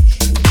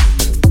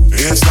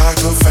 It's like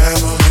a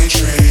family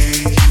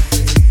tree.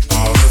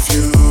 Part of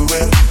you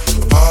and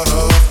part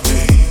of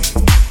me.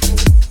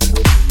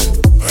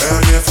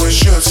 And if we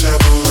should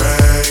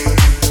separate,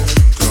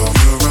 go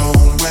your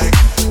own way,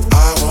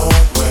 I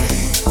won't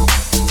wait.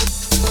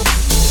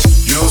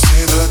 You'll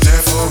see the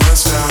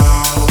difference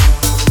now.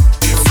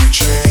 If we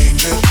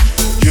change it,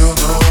 you'll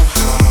know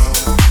how.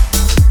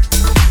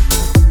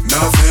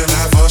 Nothing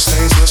ever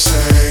stays the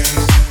same.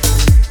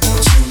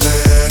 Once you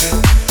let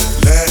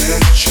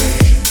it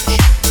change.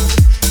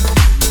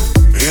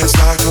 It's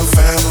like a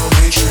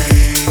family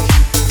tree.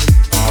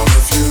 Part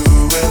of you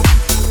and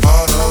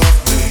part of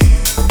me.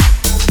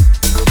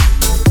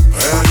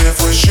 And if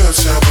we should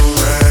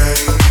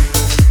separate,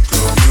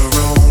 go your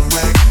own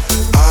way,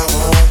 I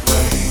won't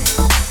wait.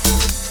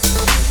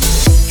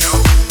 You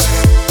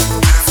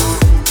devil,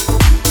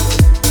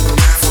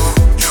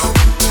 you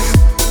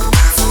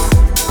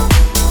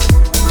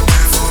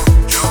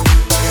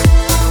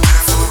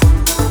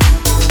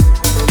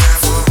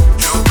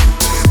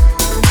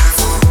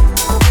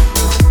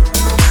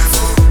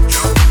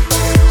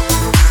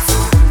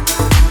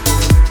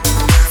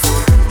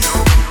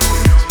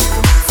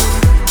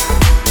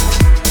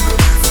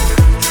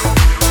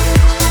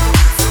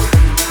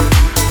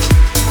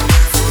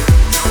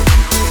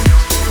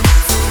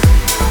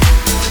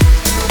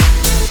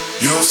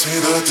You'll see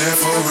the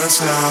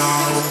difference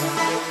now.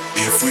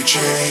 If we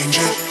change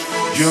it,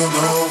 you'll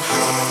know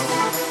how.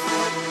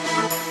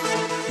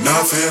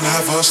 Nothing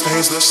ever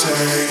stays the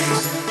same.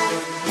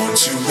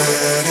 Once you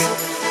let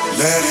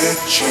it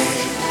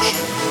change.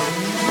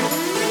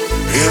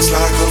 It's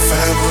like a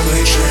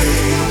family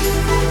tree.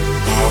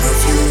 Part of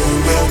you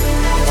and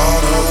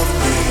part of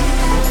me.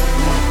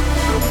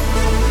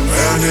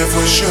 And if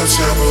we should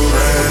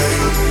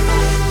separate,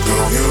 go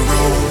your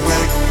own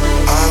way,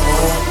 I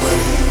won't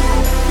wait.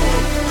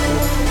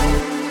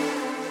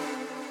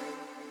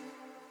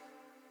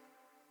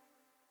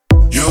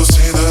 You'll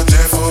see the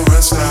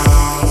difference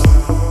now.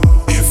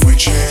 If we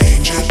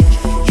change it,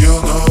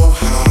 you'll know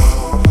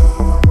how.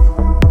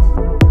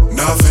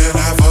 Nothing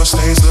ever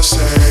stays the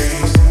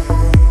same.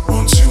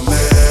 Once you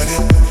let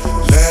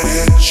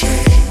it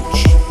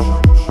change.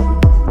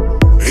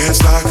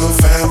 It's like a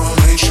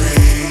family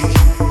tree.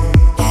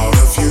 Part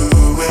of you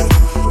and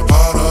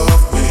part of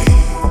me.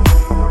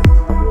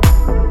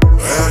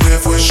 And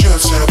if we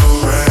should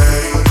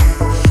separate,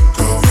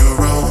 go your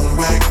own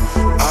way,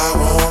 I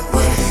won't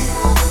wait.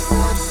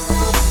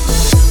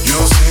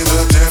 You'll see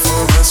the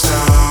difference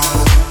now.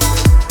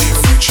 If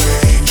we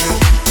change it,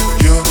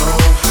 you'll know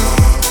how.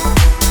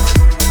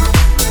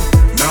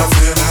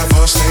 Nothing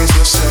ever stays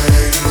the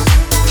same.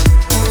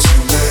 Once you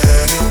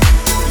let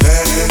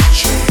it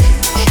change.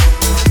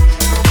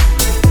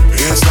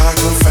 It's like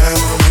a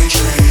family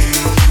tree.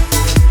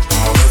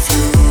 Part of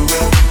you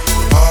and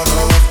part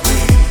of me.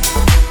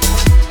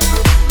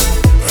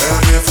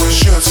 And if we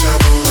should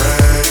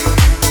separate,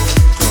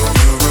 go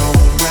your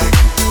own way,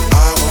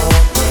 I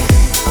won't wait.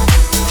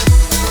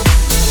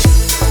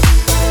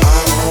 I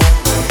won't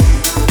wait.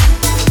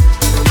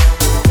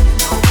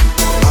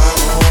 I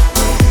won't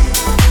wait.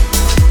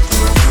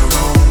 Go your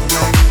own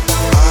way,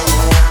 I won't wait.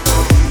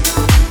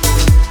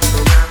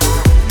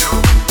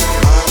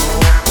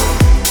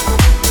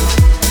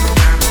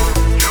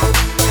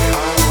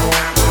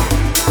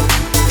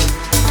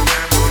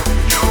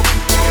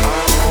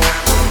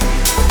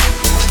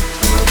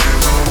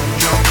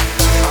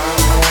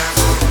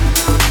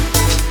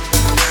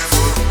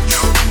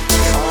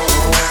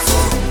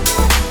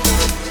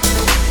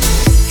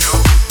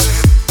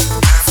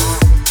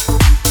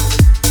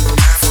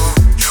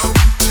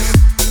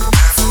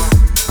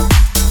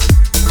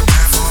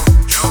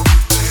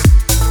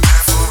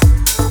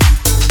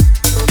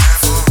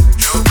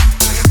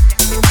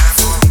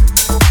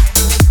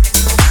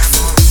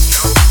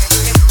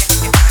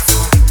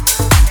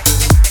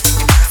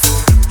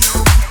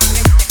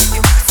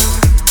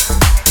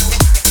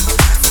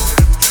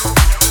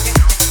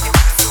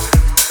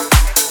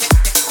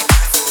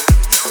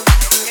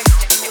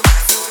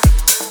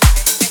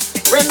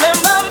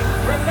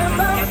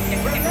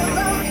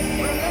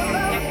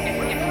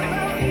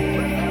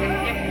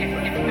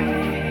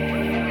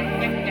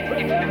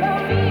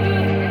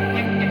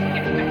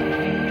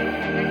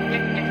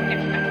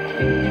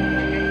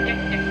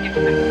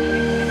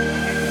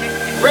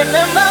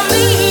 Remember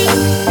me,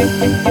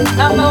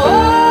 I'm the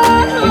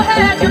one who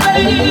had your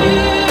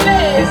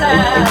baby's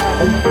eyes.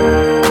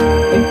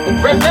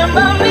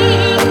 Remember me,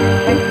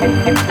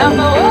 I'm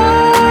the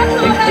one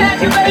who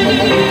had your baby's eyes.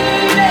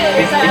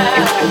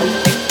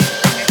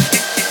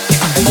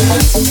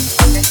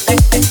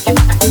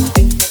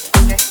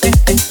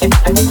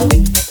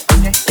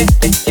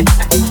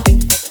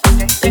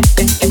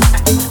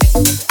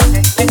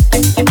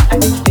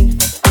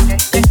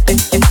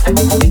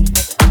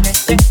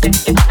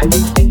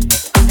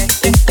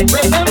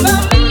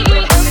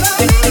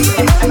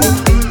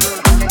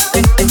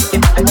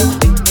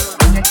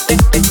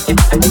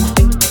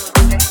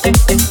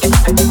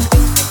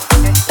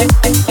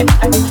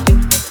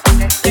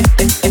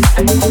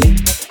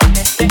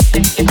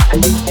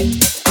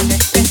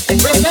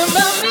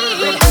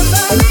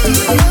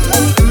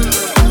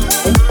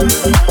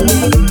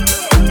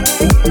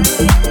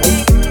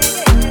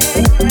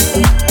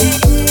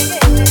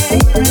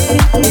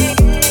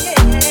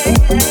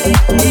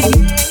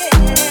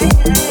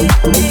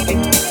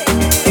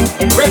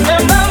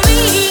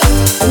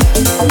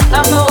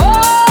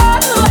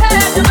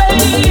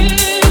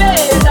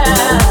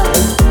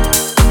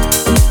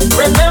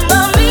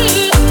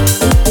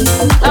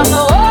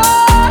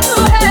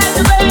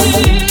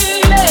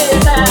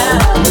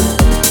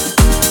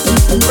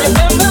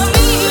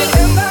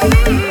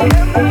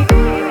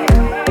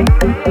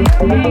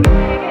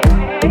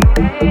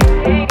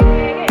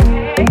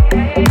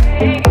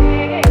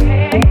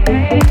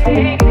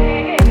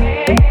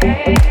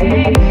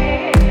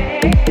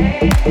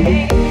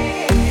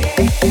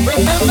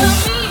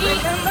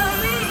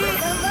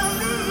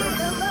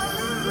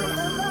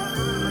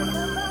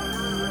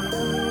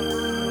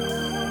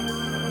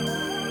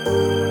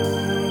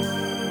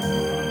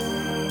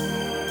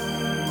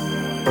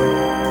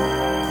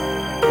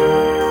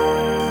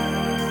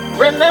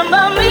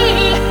 Remember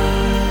me,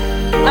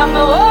 I'm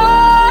the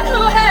one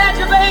who had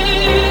your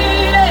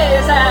baby.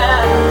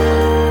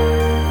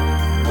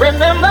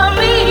 Remember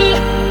me.